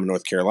rival, which I'm a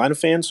North Carolina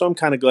fan, so I'm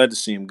kind of glad to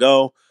see him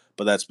go,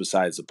 but that's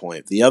besides the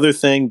point. The other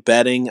thing,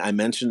 betting, I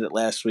mentioned it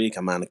last week.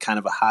 I'm on a kind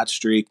of a hot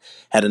streak.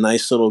 Had a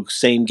nice little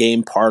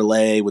same-game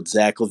parlay with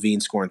Zach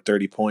LaVine scoring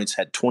 30 points.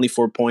 Had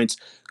 24 points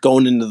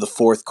going into the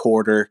fourth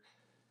quarter.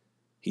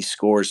 He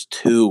scores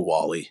 2,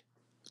 Wally.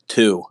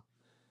 2.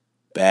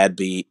 Bad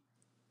beat.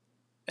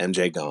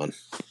 MJ gone.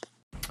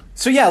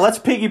 So yeah, let's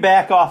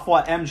piggyback off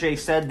what MJ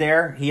said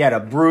there. He had a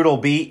brutal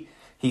beat.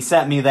 He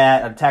sent me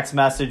a text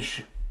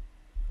message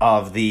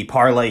of the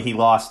parlay he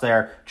lost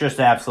there. Just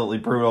absolutely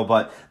brutal.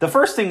 But the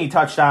first thing he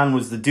touched on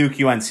was the Duke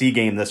UNC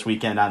game this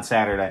weekend on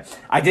Saturday.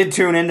 I did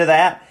tune into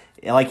that.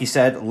 Like he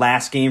said,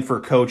 last game for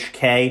Coach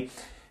K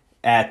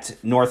at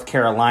North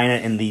Carolina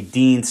in the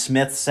Dean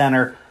Smith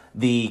Center.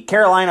 The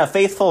Carolina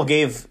faithful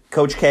gave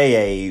Coach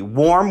K a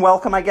warm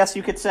welcome, I guess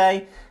you could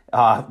say.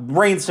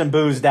 Rained some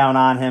booze down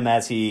on him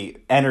as he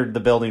entered the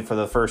building for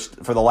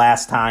the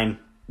last time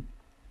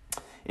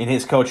in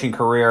his coaching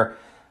career.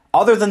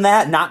 Other than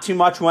that, not too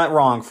much went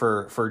wrong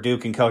for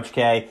Duke and Coach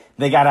K.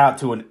 They got out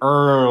to an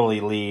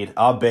early lead,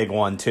 a big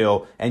one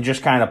too, and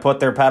just kind of put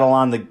their foot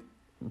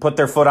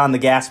on the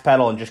gas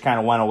pedal and just kind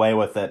of went away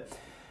with it.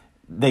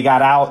 They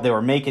got out, they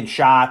were making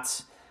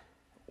shots.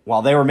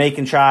 While they were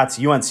making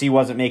shots, UNC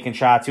wasn't making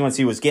shots. UNC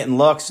was getting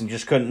looks and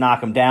just couldn't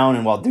knock them down.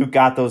 And while Duke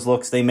got those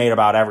looks, they made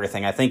about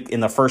everything. I think in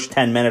the first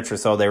 10 minutes or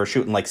so, they were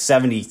shooting like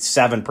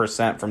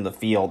 77% from the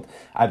field,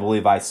 I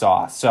believe I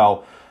saw.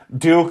 So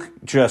Duke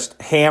just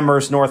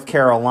hammers North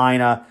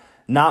Carolina.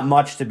 Not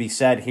much to be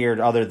said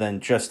here other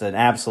than just an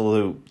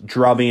absolute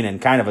drubbing and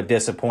kind of a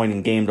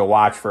disappointing game to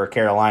watch for a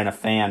Carolina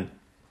fan.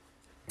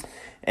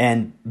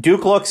 And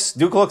Duke looks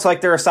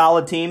like they're a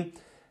solid team.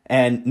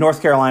 And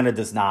North Carolina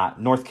does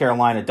not. North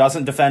Carolina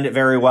doesn't defend it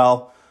very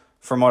well,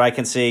 from what I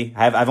can see.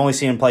 I've only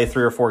seen them play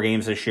 3 or 4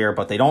 games this year,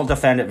 but they don't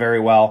defend it very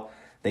well.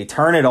 They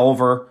turn it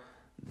over.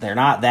 They're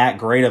not that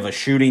great of a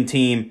shooting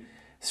team.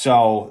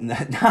 So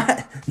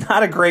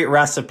not a great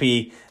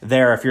recipe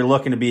there if you're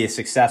looking to be a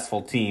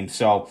successful team.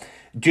 So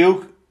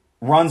Duke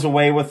runs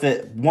away with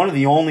it. One of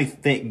the only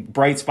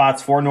bright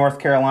spots for North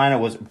Carolina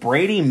was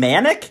Brady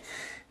Manick.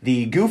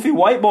 The goofy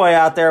white boy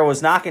out there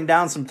was knocking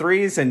down some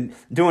threes and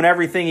doing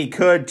everything he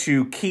could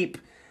to keep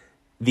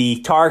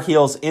the Tar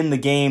Heels in the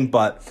game,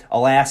 but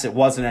alas, it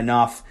wasn't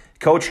enough.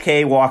 Coach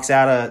K walks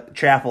out of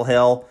Chapel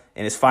Hill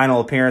in his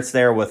final appearance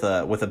there with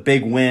a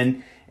big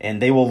win,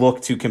 and they will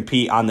look to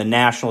compete on the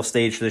national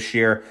stage this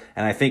year,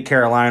 and I think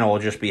Carolina will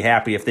just be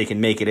happy if they can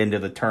make it into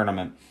the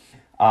tournament.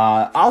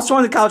 Also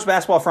on the college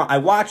basketball front, I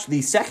watched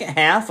the second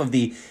half of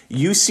the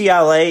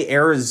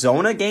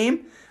UCLA-Arizona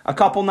game a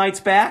couple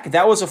nights back.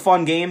 That was a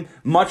fun game,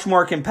 much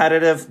more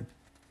competitive.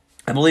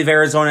 I believe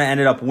Arizona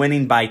ended up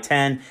winning by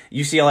 10.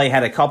 UCLA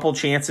had a couple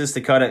chances to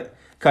cut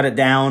it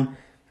down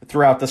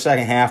throughout the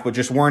second half, but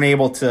just weren't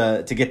able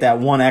to get that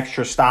one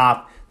extra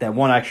stop, that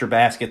one extra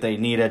basket they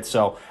needed.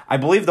 So I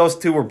believe those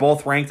two were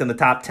both ranked in the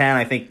top 10.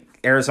 I think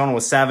Arizona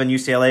was 7,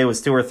 UCLA was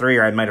 2 or 3,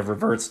 or I might have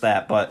reversed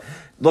that, but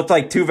looked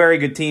like two very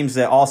good teams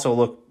that also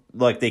look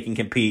like they can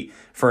compete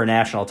for a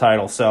national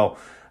title. So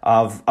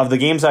Of the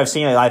games I've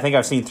seen, I think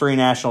I've seen 3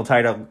 national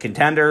title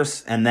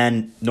contenders and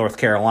then North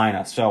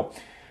Carolina. So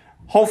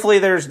hopefully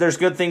there's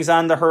good things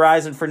on the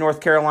horizon for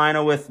North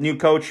Carolina with new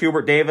coach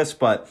Hubert Davis,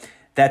 but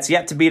that's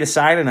yet to be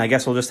decided, and I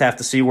guess we'll just have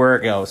to see where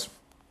it goes.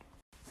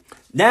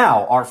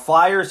 Now, our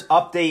Flyers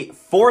update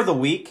for the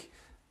week.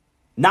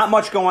 Not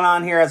much going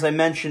on here, as I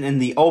mentioned in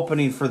the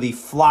opening for the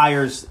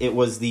Flyers. It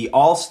was the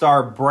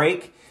All-Star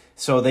break,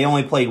 so they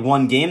only played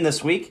 1 game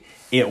this week.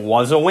 It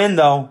was a win,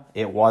 though.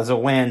 It was a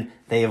win.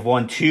 They have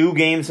won 2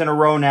 games in a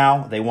row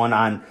now. They won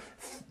on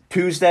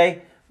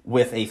Tuesday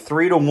with a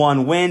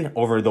 3-1 win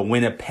over the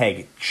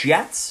Winnipeg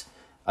Jets.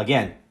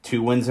 Again,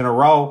 2 wins in a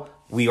row.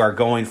 We are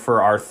going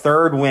for our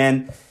 3rd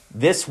win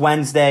this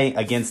Wednesday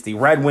against the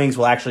Red Wings.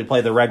 We'll actually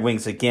play the Red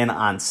Wings again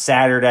on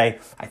Saturday.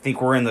 I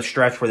think we're in the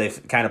stretch where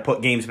they've kind of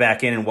put games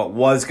back in what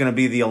was going to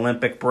be the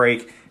Olympic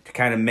break to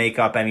kind of make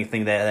up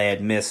anything that they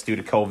had missed due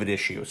to COVID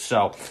issues.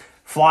 So,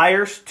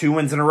 Flyers, 2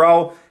 wins in a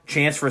row.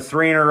 Chance for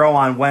 3 in a row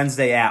on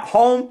Wednesday at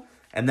home.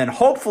 And then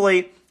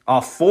hopefully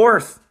a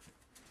 4th.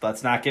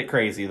 Let's not get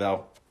crazy,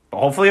 though. But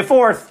hopefully a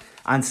 4th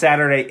on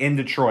Saturday in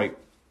Detroit.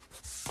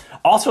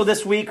 Also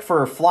this week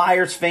for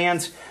Flyers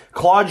fans,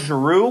 Claude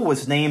Giroux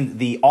was named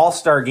the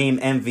All-Star Game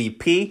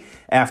MVP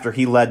after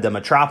he led the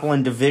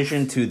Metropolitan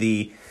Division to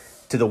the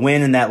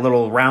win in that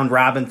little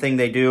round-robin thing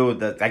they do.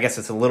 I guess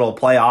it's a little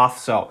playoff,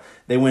 so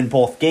they win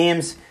both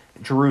games.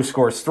 Giroux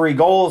scores 3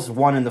 goals,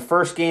 1 in the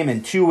first game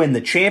and 2 in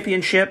the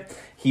championship.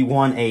 He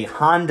won a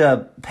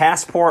Honda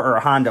Passport or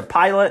a Honda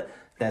Pilot.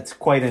 That's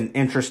quite an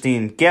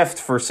interesting gift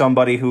for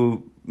somebody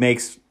who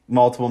makes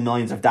multiple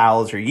millions of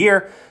dollars a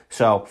year.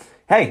 So,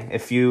 hey,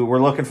 if you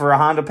were looking for a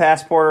Honda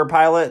Passport or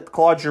Pilot,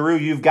 Claude Giroux,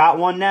 you've got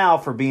one now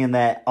for being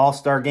that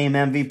All-Star Game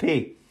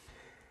MVP.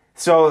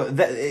 So,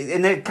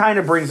 and it kind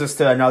of brings us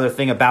to another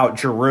thing about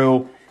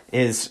Giroux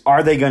is,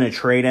 are they going to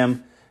trade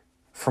him?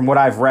 From what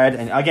I've read,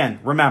 and again,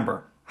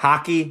 remember,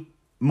 hockey,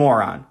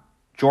 moron.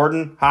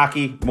 Jordan,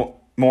 hockey,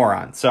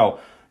 moron. So,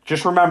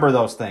 just remember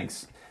those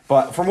things.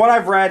 But from what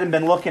I've read and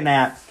been looking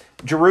at,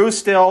 Giroux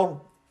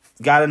still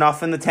got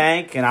enough in the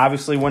tank, and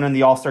obviously winning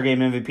the All-Star Game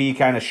MVP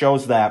kind of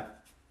shows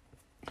that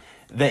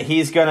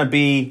he's going to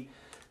be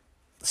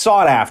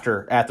sought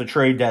after at the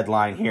trade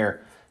deadline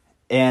here.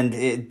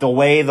 And the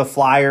way the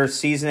Flyers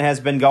season has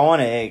been going,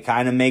 it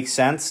kind of makes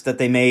sense that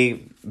they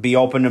may be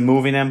open to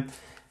moving him.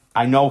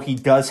 I know he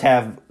does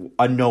have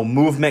a no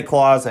movement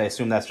clause. I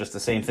assume that's just the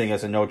same thing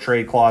as a no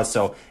trade clause.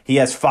 So he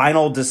has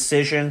final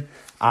decision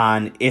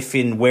on if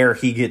and where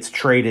he gets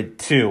traded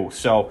to.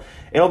 So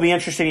it'll be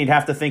interesting. You'd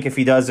have to think if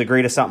he does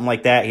agree to something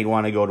like that, he'd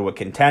want to go to a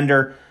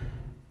contender.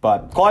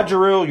 But Claude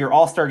Giroux, your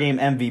All-Star Game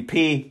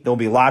MVP, there'll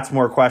be lots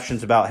more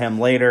questions about him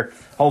later.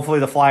 Hopefully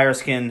the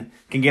Flyers can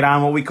get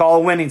on what we call a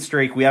winning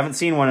streak. We haven't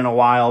seen one in a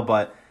while,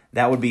 but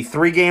that would be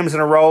 3 games in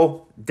a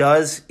row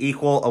does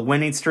equal a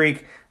winning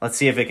streak. Let's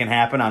see if it can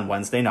happen on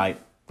Wednesday night.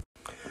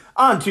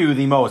 On to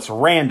the most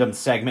random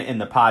segment in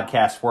the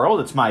podcast world.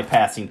 It's my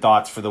passing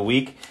thoughts for the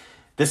week.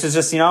 This is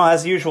just,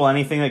 as usual,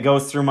 anything that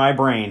goes through my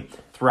brain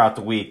throughout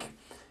the week.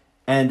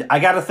 And I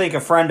got to thank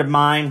a friend of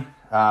mine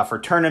for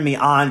turning me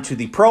on to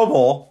the Pro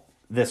Bowl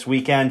this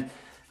weekend.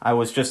 I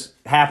was just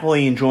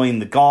happily enjoying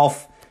the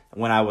golf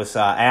when I was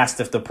asked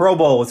if the Pro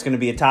Bowl was going to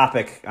be a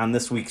topic on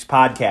this week's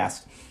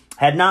podcast.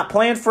 Had not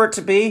planned for it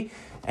to be,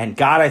 and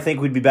God, I think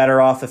we'd be better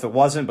off if it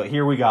wasn't, but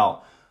here we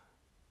go.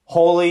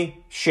 Holy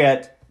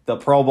shit, the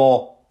Pro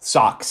Bowl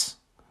sucks.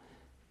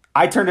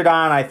 I turned it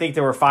on. I think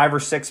there were 5 or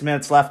 6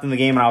 minutes left in the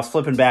game, and I was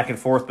flipping back and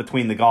forth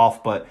between the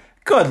golf, but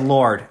good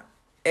Lord,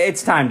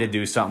 it's time to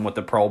do something with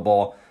the Pro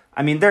Bowl.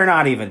 I mean, they're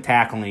not even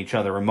tackling each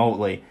other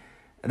remotely.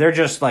 They're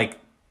just,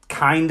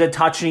 kind of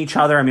touching each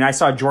other. I mean, I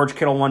saw George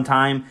Kittle one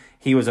time.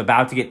 He was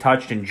about to get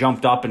touched and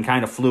jumped up and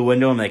kind of flew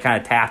into him. They kind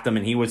of tapped him,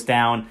 and he was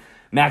down.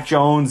 Mac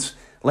Jones,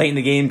 late in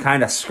the game,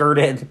 kind of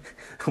skirted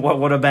what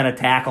would have been a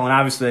tackle, and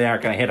obviously they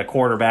aren't going to hit a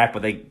quarterback,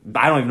 but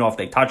I don't even know if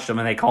they touched him,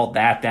 and they called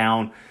that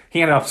down.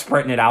 He ended up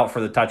sprinting it out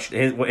for the touch,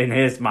 in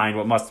his mind,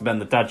 what must have been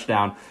the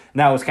touchdown. And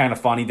that was kind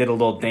of fun. He did a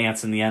little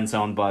dance in the end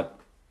zone, but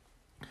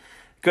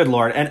good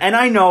Lord. And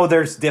I know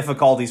there's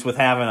difficulties with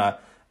having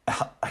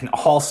an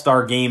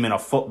all-star game in a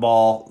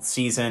football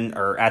season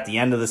or at the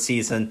end of the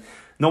season.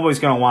 Nobody's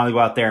going to want to go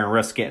out there and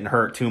risk getting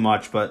hurt too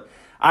much, but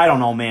I don't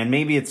know, man.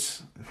 Maybe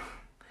it's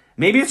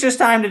just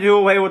time to do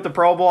away with the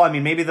Pro Bowl. I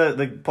mean, maybe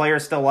the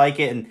players still like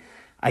it, and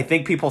I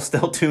think people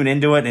still tune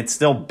into it, and it's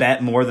still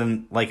bet more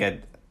than a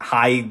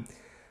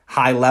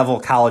high-level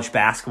college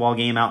basketball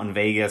game out in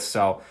Vegas.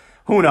 So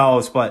who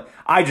knows? But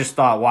I just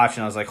thought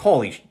watching, I was like,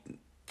 holy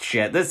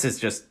shit, it's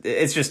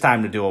just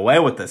time to do away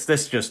with this.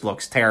 This just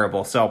looks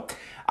terrible. So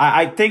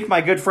I thank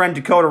my good friend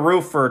Dakota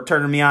Roof for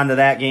turning me on to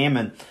that game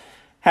and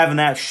having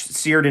that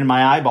seared in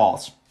my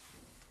eyeballs.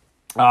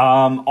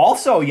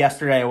 Also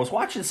yesterday I was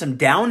watching some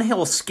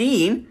downhill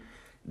skiing,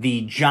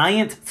 the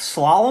giant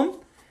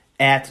slalom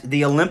at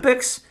the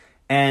Olympics,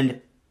 and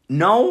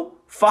no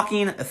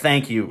fucking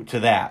thank you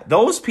to that.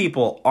 Those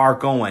people are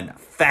going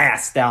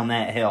fast down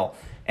that hill.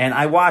 And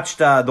I watched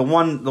the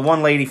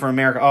one lady from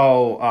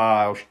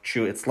America.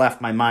 Shoot, it's left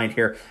my mind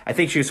here. I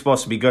think she was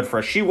supposed to be good for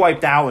us. She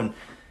wiped out, and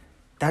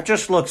that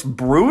just looks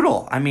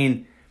brutal. I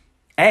mean,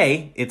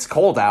 A, it's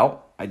cold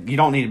out. You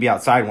don't need to be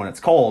outside when it's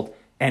cold.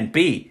 And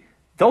B,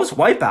 those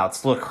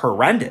wipeouts look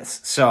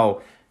horrendous.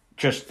 So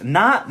just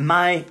not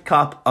my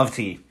cup of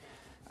tea.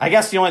 I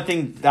guess the only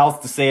thing else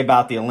to say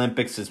about the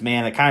Olympics is,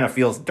 man, it kind of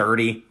feels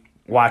dirty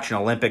watching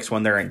Olympics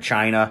when they're in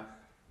China.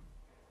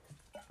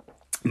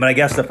 But I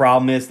guess the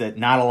problem is that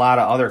not a lot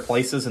of other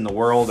places in the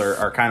world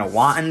are kind of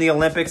wanting the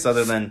Olympics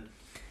other than,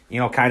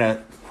 kind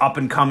of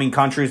up-and-coming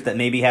countries that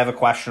maybe have a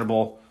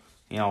questionable,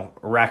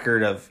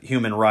 record of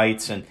human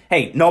rights. And,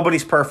 hey,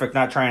 nobody's perfect,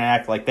 not trying to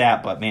act like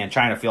that, but, man,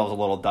 China feels a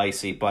little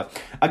dicey.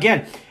 But,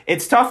 again,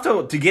 it's tough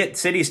to get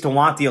cities to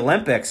want the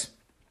Olympics.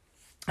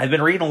 I've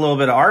been reading a little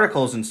bit of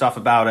articles and stuff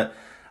about it.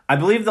 I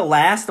believe the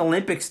last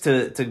Olympics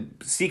to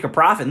seek a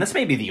profit, and this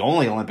may be the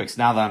only Olympics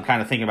now that I'm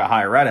kind of thinking about how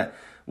I read it,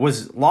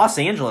 was Los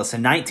Angeles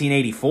in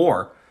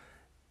 1984.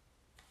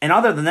 And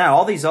other than that,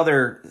 all these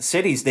other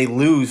cities, they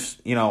lose,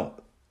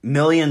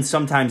 millions,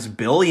 sometimes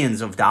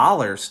billions of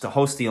dollars to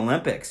host the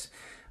Olympics.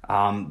 The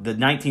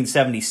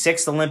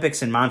 1976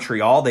 Olympics in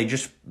Montreal,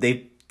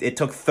 it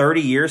took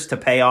 30 years to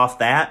pay off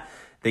that.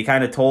 They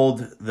kind of told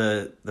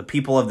the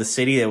people of the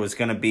city that it was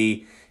going to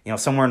be,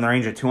 somewhere in the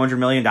range of $200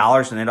 million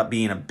and ended up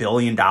being $1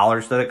 billion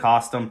that it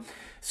cost them.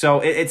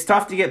 So it's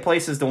tough to get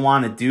places to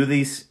want to do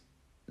these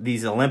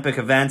Olympic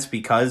events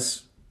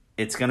because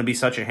it's going to be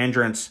such a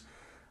hindrance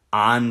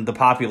on the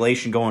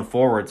population going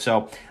forward.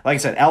 So, like I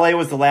said, LA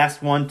was the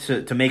last one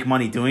to make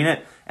money doing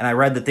it, and I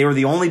read that they were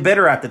the only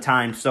bidder at the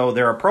time, so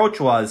their approach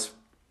was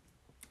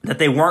that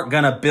they weren't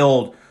going to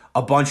build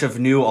a bunch of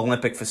new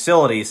Olympic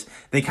facilities.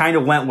 They kind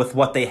of went with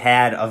what they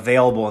had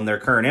available in their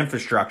current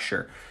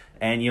infrastructure.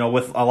 And,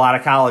 with a lot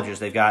of colleges,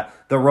 they've got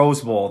the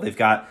Rose Bowl, they've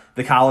got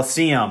the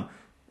Coliseum.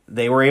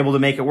 They were able to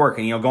make it work.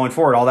 And, going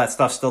forward, all that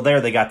stuff's still there.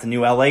 They got the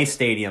new LA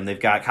stadium. They've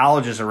got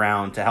colleges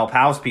around to help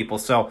house people.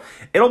 So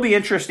it'll be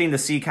interesting to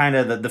see kind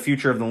of the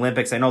future of the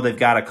Olympics. I know they've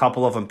got a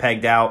couple of them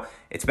pegged out.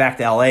 It's back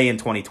to LA in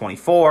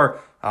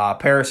 2024,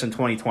 Paris in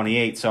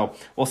 2028. So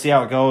we'll see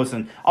how it goes.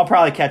 And I'll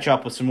probably catch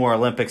up with some more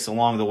Olympics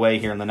along the way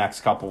here in the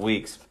next couple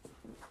weeks.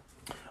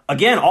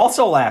 Again,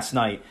 also last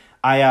night,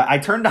 I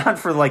turned on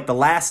for like the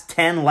last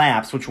 10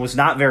 laps, which was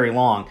not very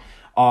long,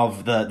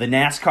 of the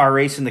NASCAR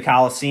race in the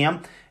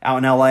Coliseum out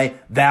in LA.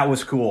 That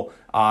was cool.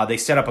 They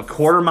set up a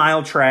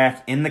quarter-mile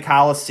track in the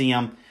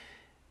Coliseum,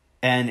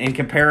 and in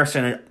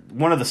comparison,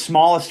 one of the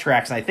smallest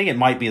tracks, and I think it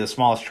might be the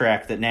smallest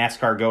track that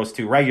NASCAR goes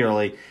to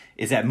regularly,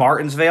 is at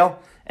Martinsville.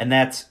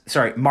 That's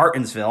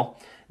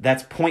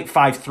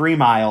 0.53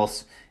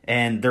 miles,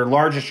 and their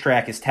largest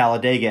track is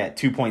Talladega at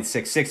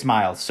 2.66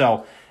 miles.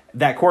 So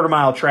that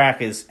quarter-mile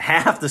track is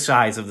half the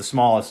size of the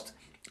smallest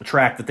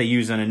track that they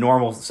use in a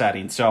normal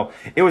setting. So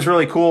it was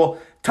really cool.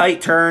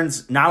 Tight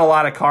turns, not a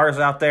lot of cars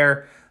out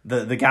there.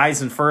 The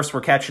guys in first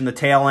were catching the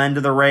tail end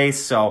of the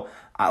race. So,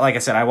 like I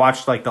said, I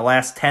watched like the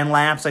last 10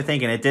 laps, I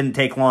think, and it didn't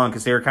take long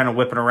because they were kind of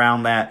whipping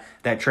around that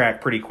track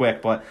pretty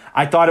quick. But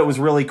I thought it was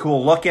really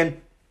cool looking,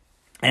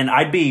 and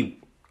I'd be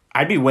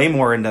way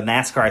more into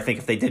NASCAR, I think,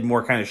 if they did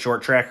more kind of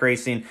short track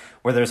racing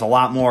where there's a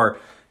lot more,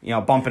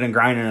 bumping and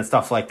grinding and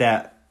stuff like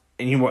that.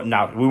 And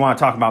now we want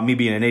to talk about me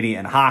being an idiot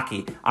in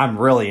hockey. I'm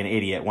really an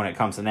idiot when it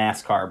comes to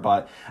NASCAR,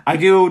 but I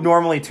do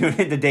normally tune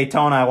into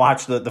Daytona. I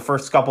watch the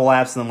first couple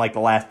laps and then like the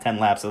last 10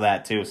 laps of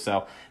that too.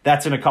 So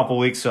that's in a couple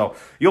weeks. So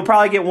you'll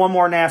probably get one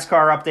more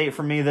NASCAR update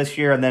from me this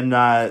year, and then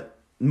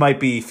might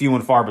be few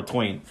and far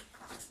between.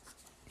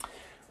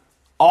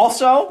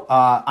 Also,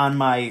 on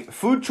my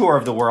food tour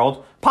of the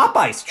world,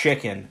 Popeye's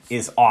chicken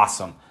is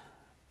awesome.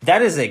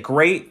 That is a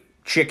great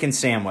chicken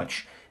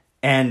sandwich.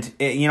 And,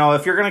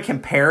 if you're going to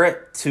compare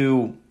it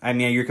to,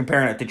 you're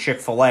comparing it to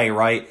Chick-fil-A,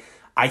 right?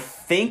 I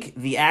think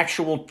the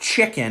actual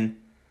chicken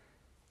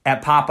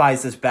at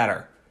Popeyes is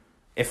better.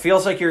 It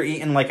feels like you're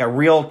eating like a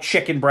real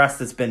chicken breast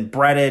that's been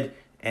breaded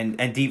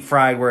and deep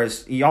fried,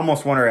 whereas you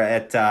almost wonder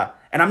at,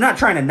 and I'm not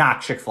trying to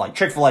knock Chick-fil-A.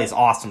 Chick-fil-A is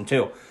awesome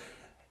too.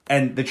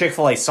 And the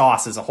Chick-fil-A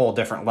sauce is a whole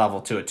different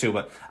level to it too.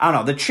 But I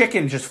don't know, the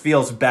chicken just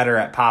feels better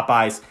at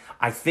Popeyes.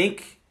 I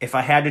think if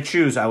I had to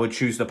choose, I would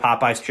choose the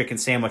Popeyes chicken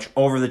sandwich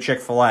over the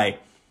Chick-fil-A.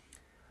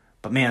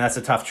 But, man, that's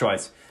a tough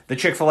choice. The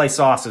Chick-fil-A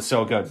sauce is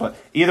so good. But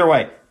either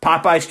way,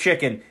 Popeyes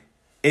chicken,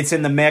 it's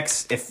in the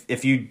mix.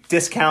 If you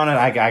discount it,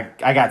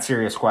 I got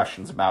serious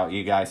questions about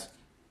you guys.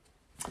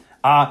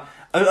 A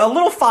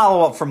little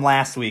follow-up from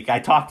last week. I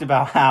talked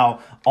about how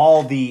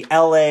all the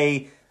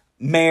L.A.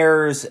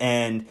 mayors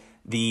and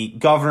the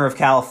governor of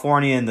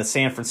California and the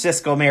San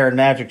Francisco mayor,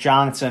 Magic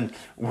Johnson,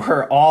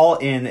 were all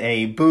in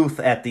a booth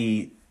at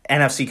the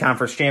NFC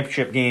Conference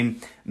Championship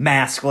game,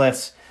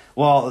 maskless.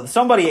 Well,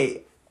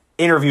 somebody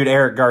interviewed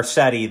Eric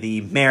Garcetti, the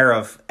mayor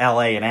of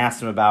LA, and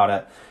asked him about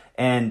it.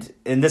 And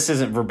this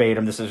isn't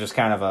verbatim. This is just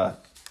kind of a,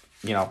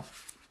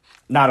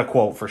 not a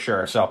quote for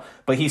sure.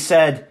 But he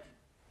said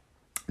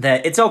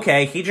that it's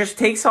okay. He just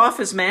takes off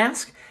his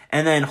mask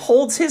and then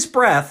holds his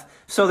breath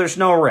so there's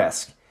no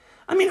risk.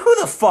 Who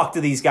the fuck do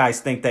these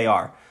guys think they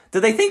are? Do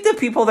they think the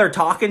people they're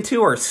talking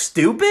to are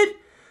stupid?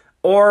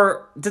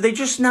 Or do they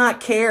just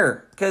not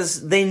care?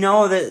 Because they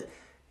know that,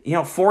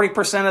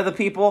 40% of the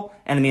people,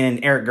 and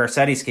in Eric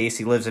Garcetti's case,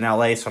 he lives in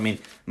LA, so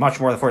much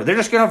more than 40%. They're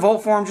just going to vote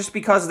for him just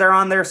because they're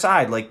on their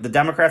side. Like, the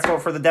Democrats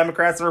vote for the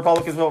Democrats, the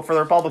Republicans vote for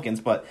the Republicans.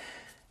 But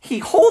he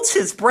holds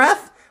his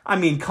breath?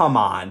 Come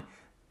on.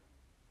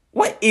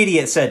 What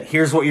idiot said,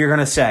 here's what you're going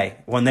to say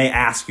when they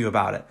ask you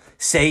about it?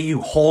 Say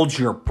you hold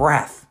your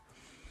breath.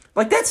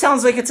 Like, that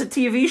sounds like it's a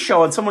TV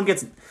show and someone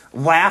gets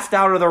laughed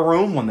out of the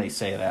room when they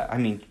say that. I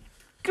mean,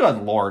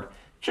 good Lord.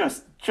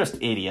 Just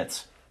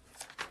idiots.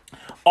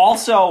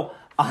 Also,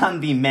 on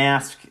the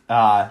mask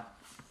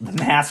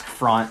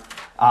front,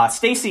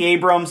 Stacey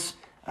Abrams,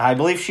 I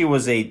believe she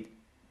was a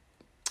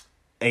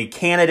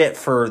candidate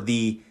for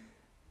the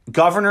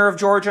governor of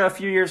Georgia a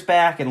few years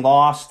back and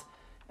lost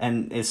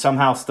and is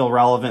somehow still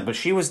relevant, but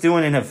she was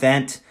doing an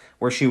event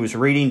where she was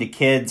reading to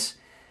kids.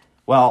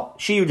 Well,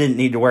 she didn't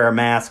need to wear a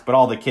mask, but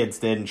all the kids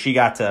did, and she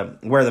got to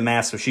wear the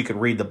mask so she could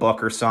read the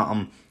book or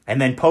something,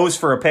 and then pose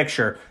for a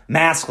picture,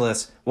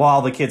 maskless, while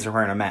all the kids are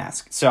wearing a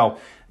mask. So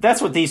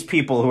that's what these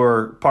people who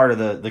are part of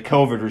the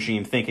COVID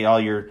regime thinking,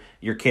 all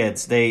your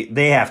kids, they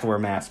have to wear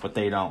masks, but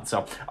they don't.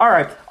 So, all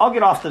right, I'll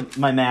get off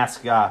my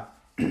mask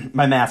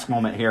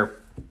moment here.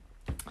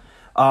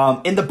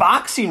 In the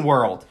boxing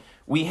world,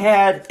 we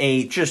had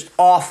a just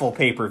awful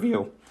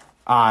pay-per-view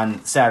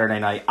on Saturday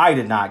night. I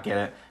did not get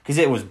it because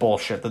it was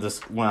bullshit that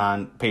this went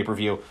on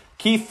pay-per-view.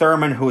 Keith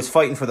Thurman, who was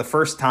fighting for the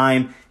first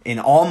time in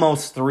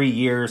almost 3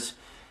 years,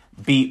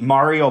 beat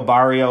Mario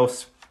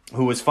Barrios,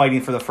 who was fighting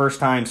for the first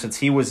time since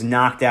he was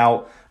knocked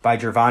out by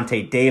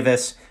Gervonta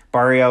Davis.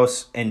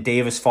 Barrios and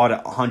Davis fought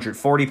at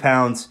 140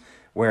 pounds,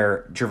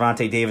 where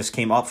Gervonta Davis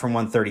came up from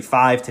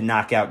 135 to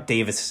knock out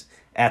Davis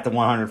at the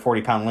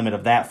 140-pound limit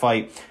of that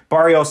fight.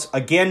 Barrios,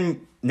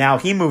 again, now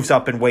he moves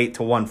up in weight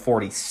to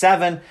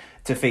 147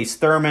 to face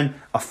Thurman,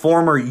 a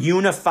former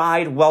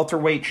unified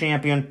welterweight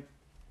champion.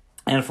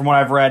 And from what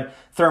I've read,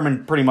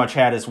 Thurman pretty much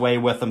had his way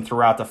with him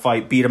throughout the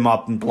fight, beat him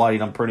up and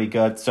bloodied him pretty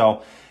good.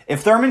 So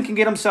if Thurman can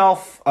get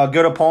himself a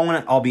good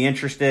opponent, I'll be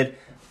interested.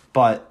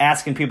 But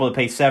asking people to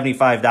pay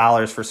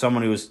 $75 for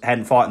someone who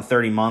hadn't fought in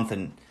 30 months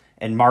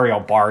and Mario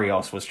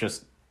Barrios was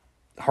just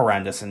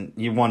horrendous. And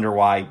you wonder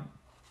why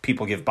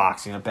people give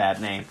boxing a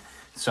bad name.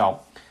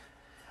 So,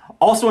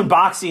 also in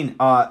boxing,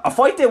 a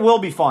fight that will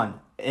be fun,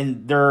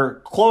 and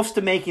they're close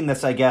to making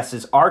this, I guess,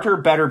 is Artur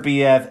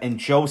Beterbiev and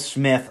Joe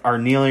Smith are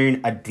nearing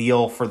a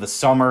deal for the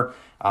summer.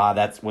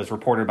 That was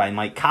reported by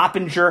Mike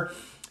Coppinger.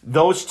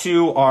 Those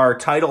two are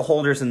title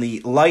holders in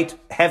the light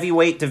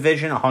heavyweight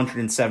division,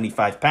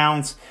 175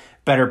 pounds.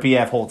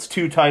 Beterbiev holds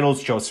 2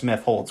 titles. Joe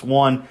Smith holds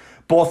 1.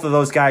 Both of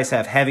those guys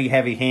have heavy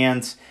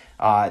hands.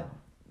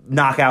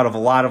 Knockout of a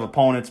lot of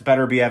opponents.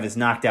 Beterbiev has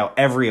knocked out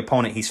every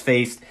opponent he's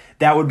faced.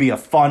 That would be a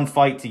fun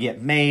fight to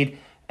get made,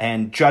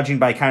 and judging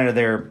by kind of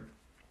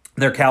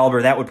their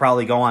caliber, that would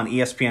probably go on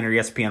ESPN or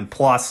ESPN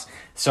Plus.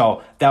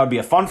 So that would be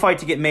a fun fight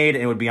to get made,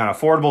 and it would be on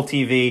affordable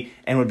TV,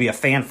 and would be a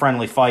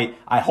fan-friendly fight.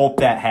 I hope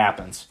that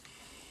happens.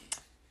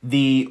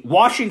 The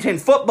Washington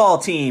football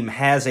team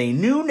has a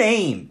new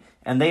name,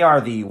 and they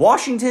are the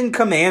Washington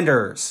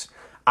Commanders.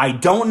 I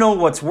don't know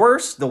what's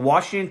worse, the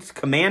Washington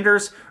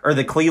Commanders or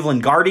the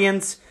Cleveland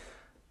Guardians.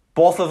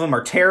 Both of them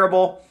are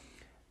terrible.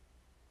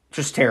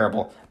 Just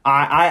terrible.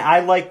 I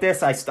like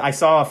this. I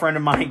saw a friend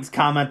of mine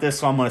comment this,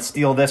 so I'm going to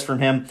steal this from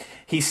him.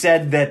 He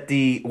said that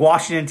the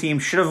Washington team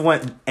should have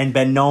went and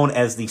been known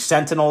as the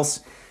Sentinels,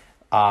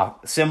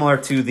 similar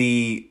to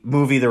the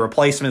movie The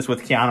Replacements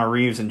with Keanu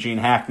Reeves and Gene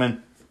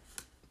Hackman.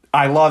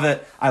 I love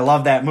it. I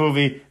love that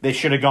movie. They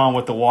should have gone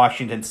with the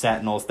Washington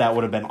Sentinels. That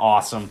would have been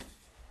awesome.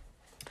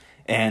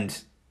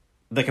 And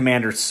the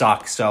Commanders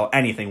suck, so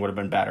anything would have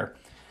been better.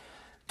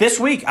 This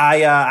week,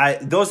 I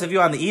those of you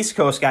on the East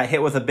Coast got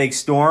hit with a big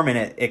storm,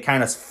 and it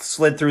kind of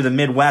slid through the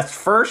Midwest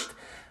first.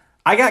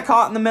 I got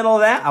caught in the middle of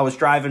that. I was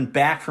driving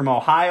back from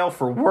Ohio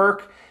for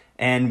work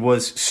and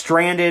was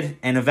stranded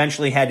and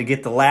eventually had to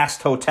get the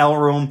last hotel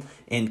room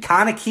in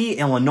Kankakee,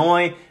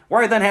 Illinois,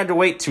 where I then had to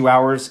wait 2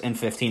 hours and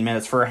 15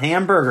 minutes for a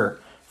hamburger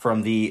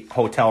from the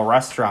hotel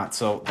restaurant.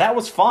 So that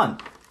was fun.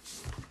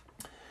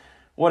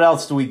 What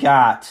else do we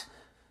got?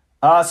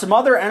 Some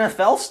other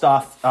NFL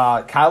stuff.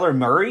 Kyler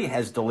Murray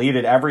has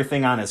deleted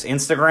everything on his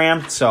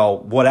Instagram, so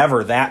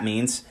whatever that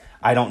means.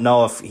 I don't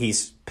know if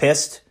he's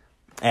pissed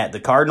at the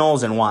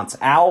Cardinals and wants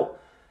out.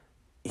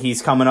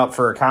 He's coming up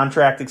for a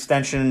contract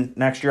extension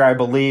next year, I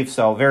believe,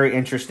 so very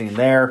interesting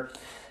there.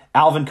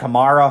 Alvin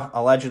Kamara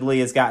allegedly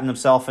has gotten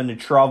himself into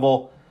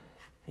trouble.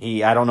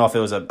 I don't know if it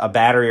was a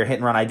battery or hit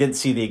and run. I didn't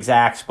see the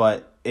exacts,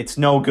 but it's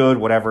no good,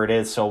 whatever it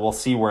is, so we'll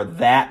see where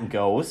that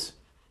goes.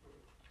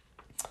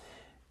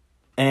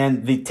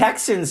 And the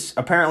Texans,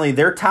 apparently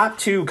their top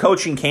 2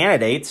 coaching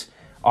candidates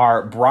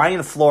are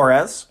Brian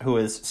Flores, who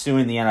is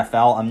suing the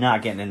NFL. I'm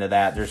not getting into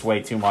that. There's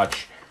way too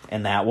much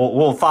in that.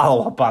 We'll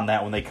follow up on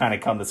that when they kind of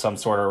come to some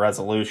sort of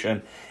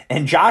resolution.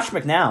 And Josh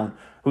McCown,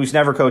 who's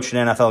never coached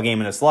an NFL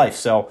game in his life.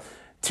 So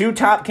 2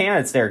 top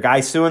candidates there.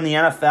 Guy suing the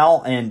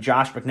NFL and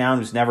Josh McCown,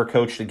 who's never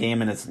coached a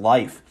game in his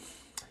life.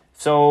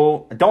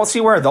 So I don't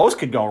see where those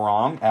could go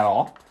wrong at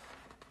all.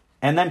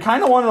 And then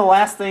kind of one of the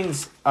last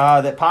things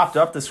that popped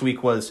up this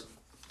week was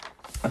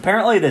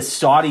apparently the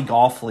Saudi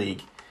Golf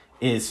League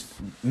is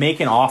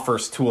making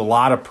offers to a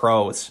lot of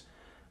pros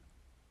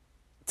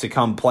to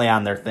come play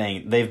on their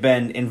thing. They've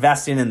been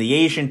investing in the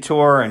Asian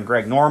Tour, and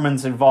Greg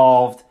Norman's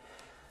involved.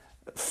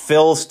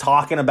 Phil's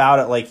talking about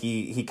it like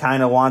he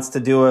kind of wants to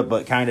do it,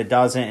 but kind of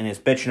doesn't, and is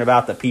bitching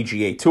about the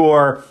PGA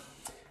Tour.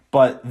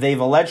 but they've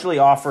allegedly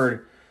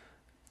offered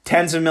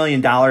tens of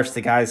 $millions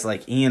to guys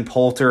like Ian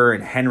Poulter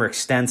and Henrik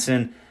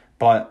Stenson,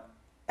 but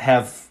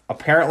have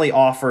apparently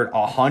offered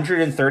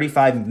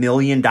 $135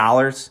 million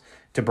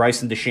to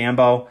Bryson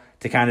DeChambeau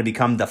to kind of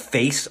become the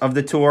face of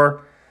the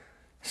tour.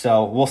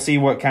 So we'll see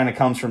what kind of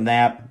comes from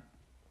that.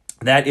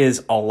 That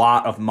is a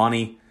lot of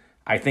money.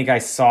 I think I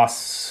saw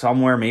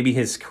somewhere maybe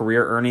his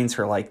career earnings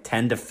are like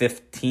 10 to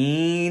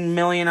 15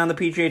 million on the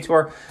PGA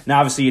Tour. Now,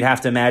 obviously, you'd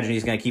have to imagine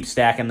he's going to keep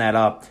stacking that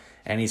up,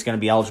 and he's going to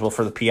be eligible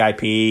for the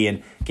PIP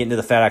and get into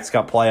the FedEx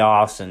Cup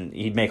playoffs, and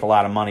he'd make a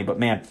lot of money. But,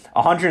 man,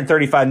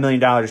 $135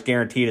 million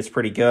guaranteed is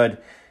pretty good.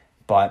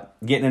 But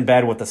getting in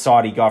bed with the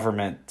Saudi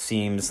government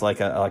seems like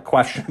a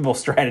questionable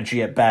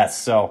strategy at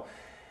best. So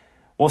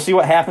we'll see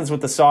what happens with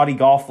the Saudi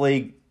Golf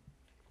League.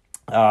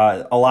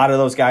 A lot of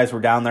those guys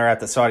were down there at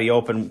the Saudi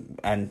Open,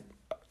 and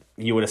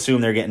you would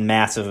assume they're getting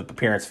massive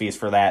appearance fees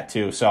for that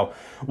too. So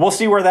we'll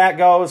see where that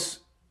goes.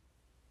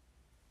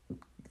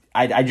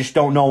 I just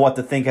don't know what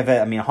to think of it.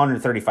 I mean,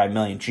 $135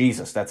 million,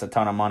 Jesus, that's a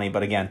ton of money.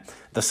 But again,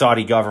 the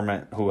Saudi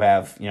government, who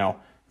have,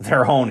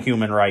 their own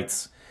human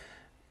rights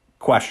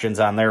questions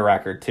on their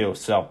record too.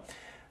 So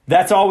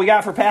that's all we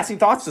got for Passing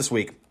Thoughts this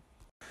week.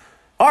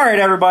 All right,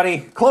 everybody,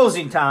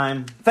 closing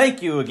time.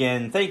 Thank you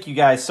again. Thank you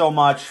guys so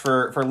much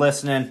for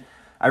listening.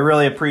 I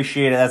really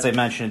appreciate it. As I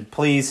mentioned,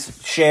 please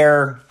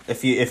share.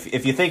 If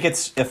you think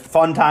it's a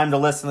fun time to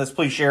listen to this,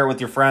 please share it with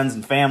your friends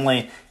and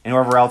family and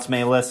whoever else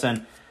may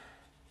listen.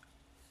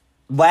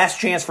 Last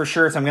chance for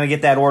shirts. I'm going to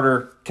get that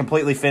order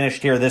completely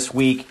finished here this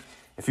week.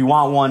 If you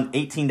want one,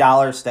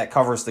 $18. That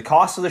covers the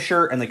cost of the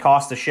shirt and the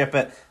cost to ship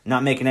it. I'm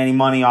not making any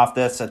money off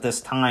this at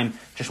this time.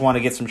 Just want to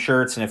get some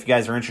shirts. And if you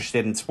guys are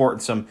interested in sporting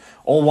some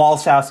Old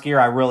Walls House gear,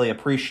 I really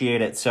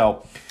appreciate it.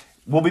 So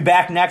we'll be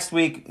back next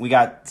week. We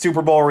got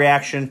Super Bowl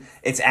reaction.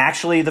 It's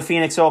actually the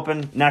Phoenix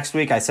Open next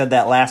week. I said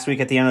that last week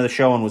at the end of the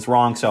show and was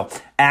wrong. So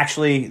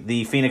actually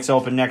the Phoenix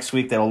Open next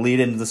week that'll lead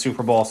into the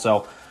Super Bowl.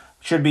 So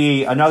should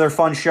be another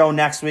fun show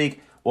next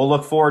week. We'll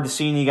look forward to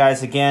seeing you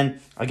guys again.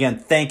 Again,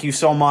 thank you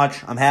so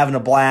much. I'm having a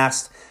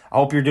blast. I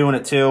hope you're doing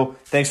it too.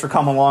 Thanks for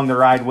coming along the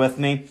ride with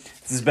me.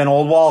 This has been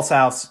Old Walls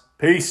House.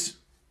 Peace.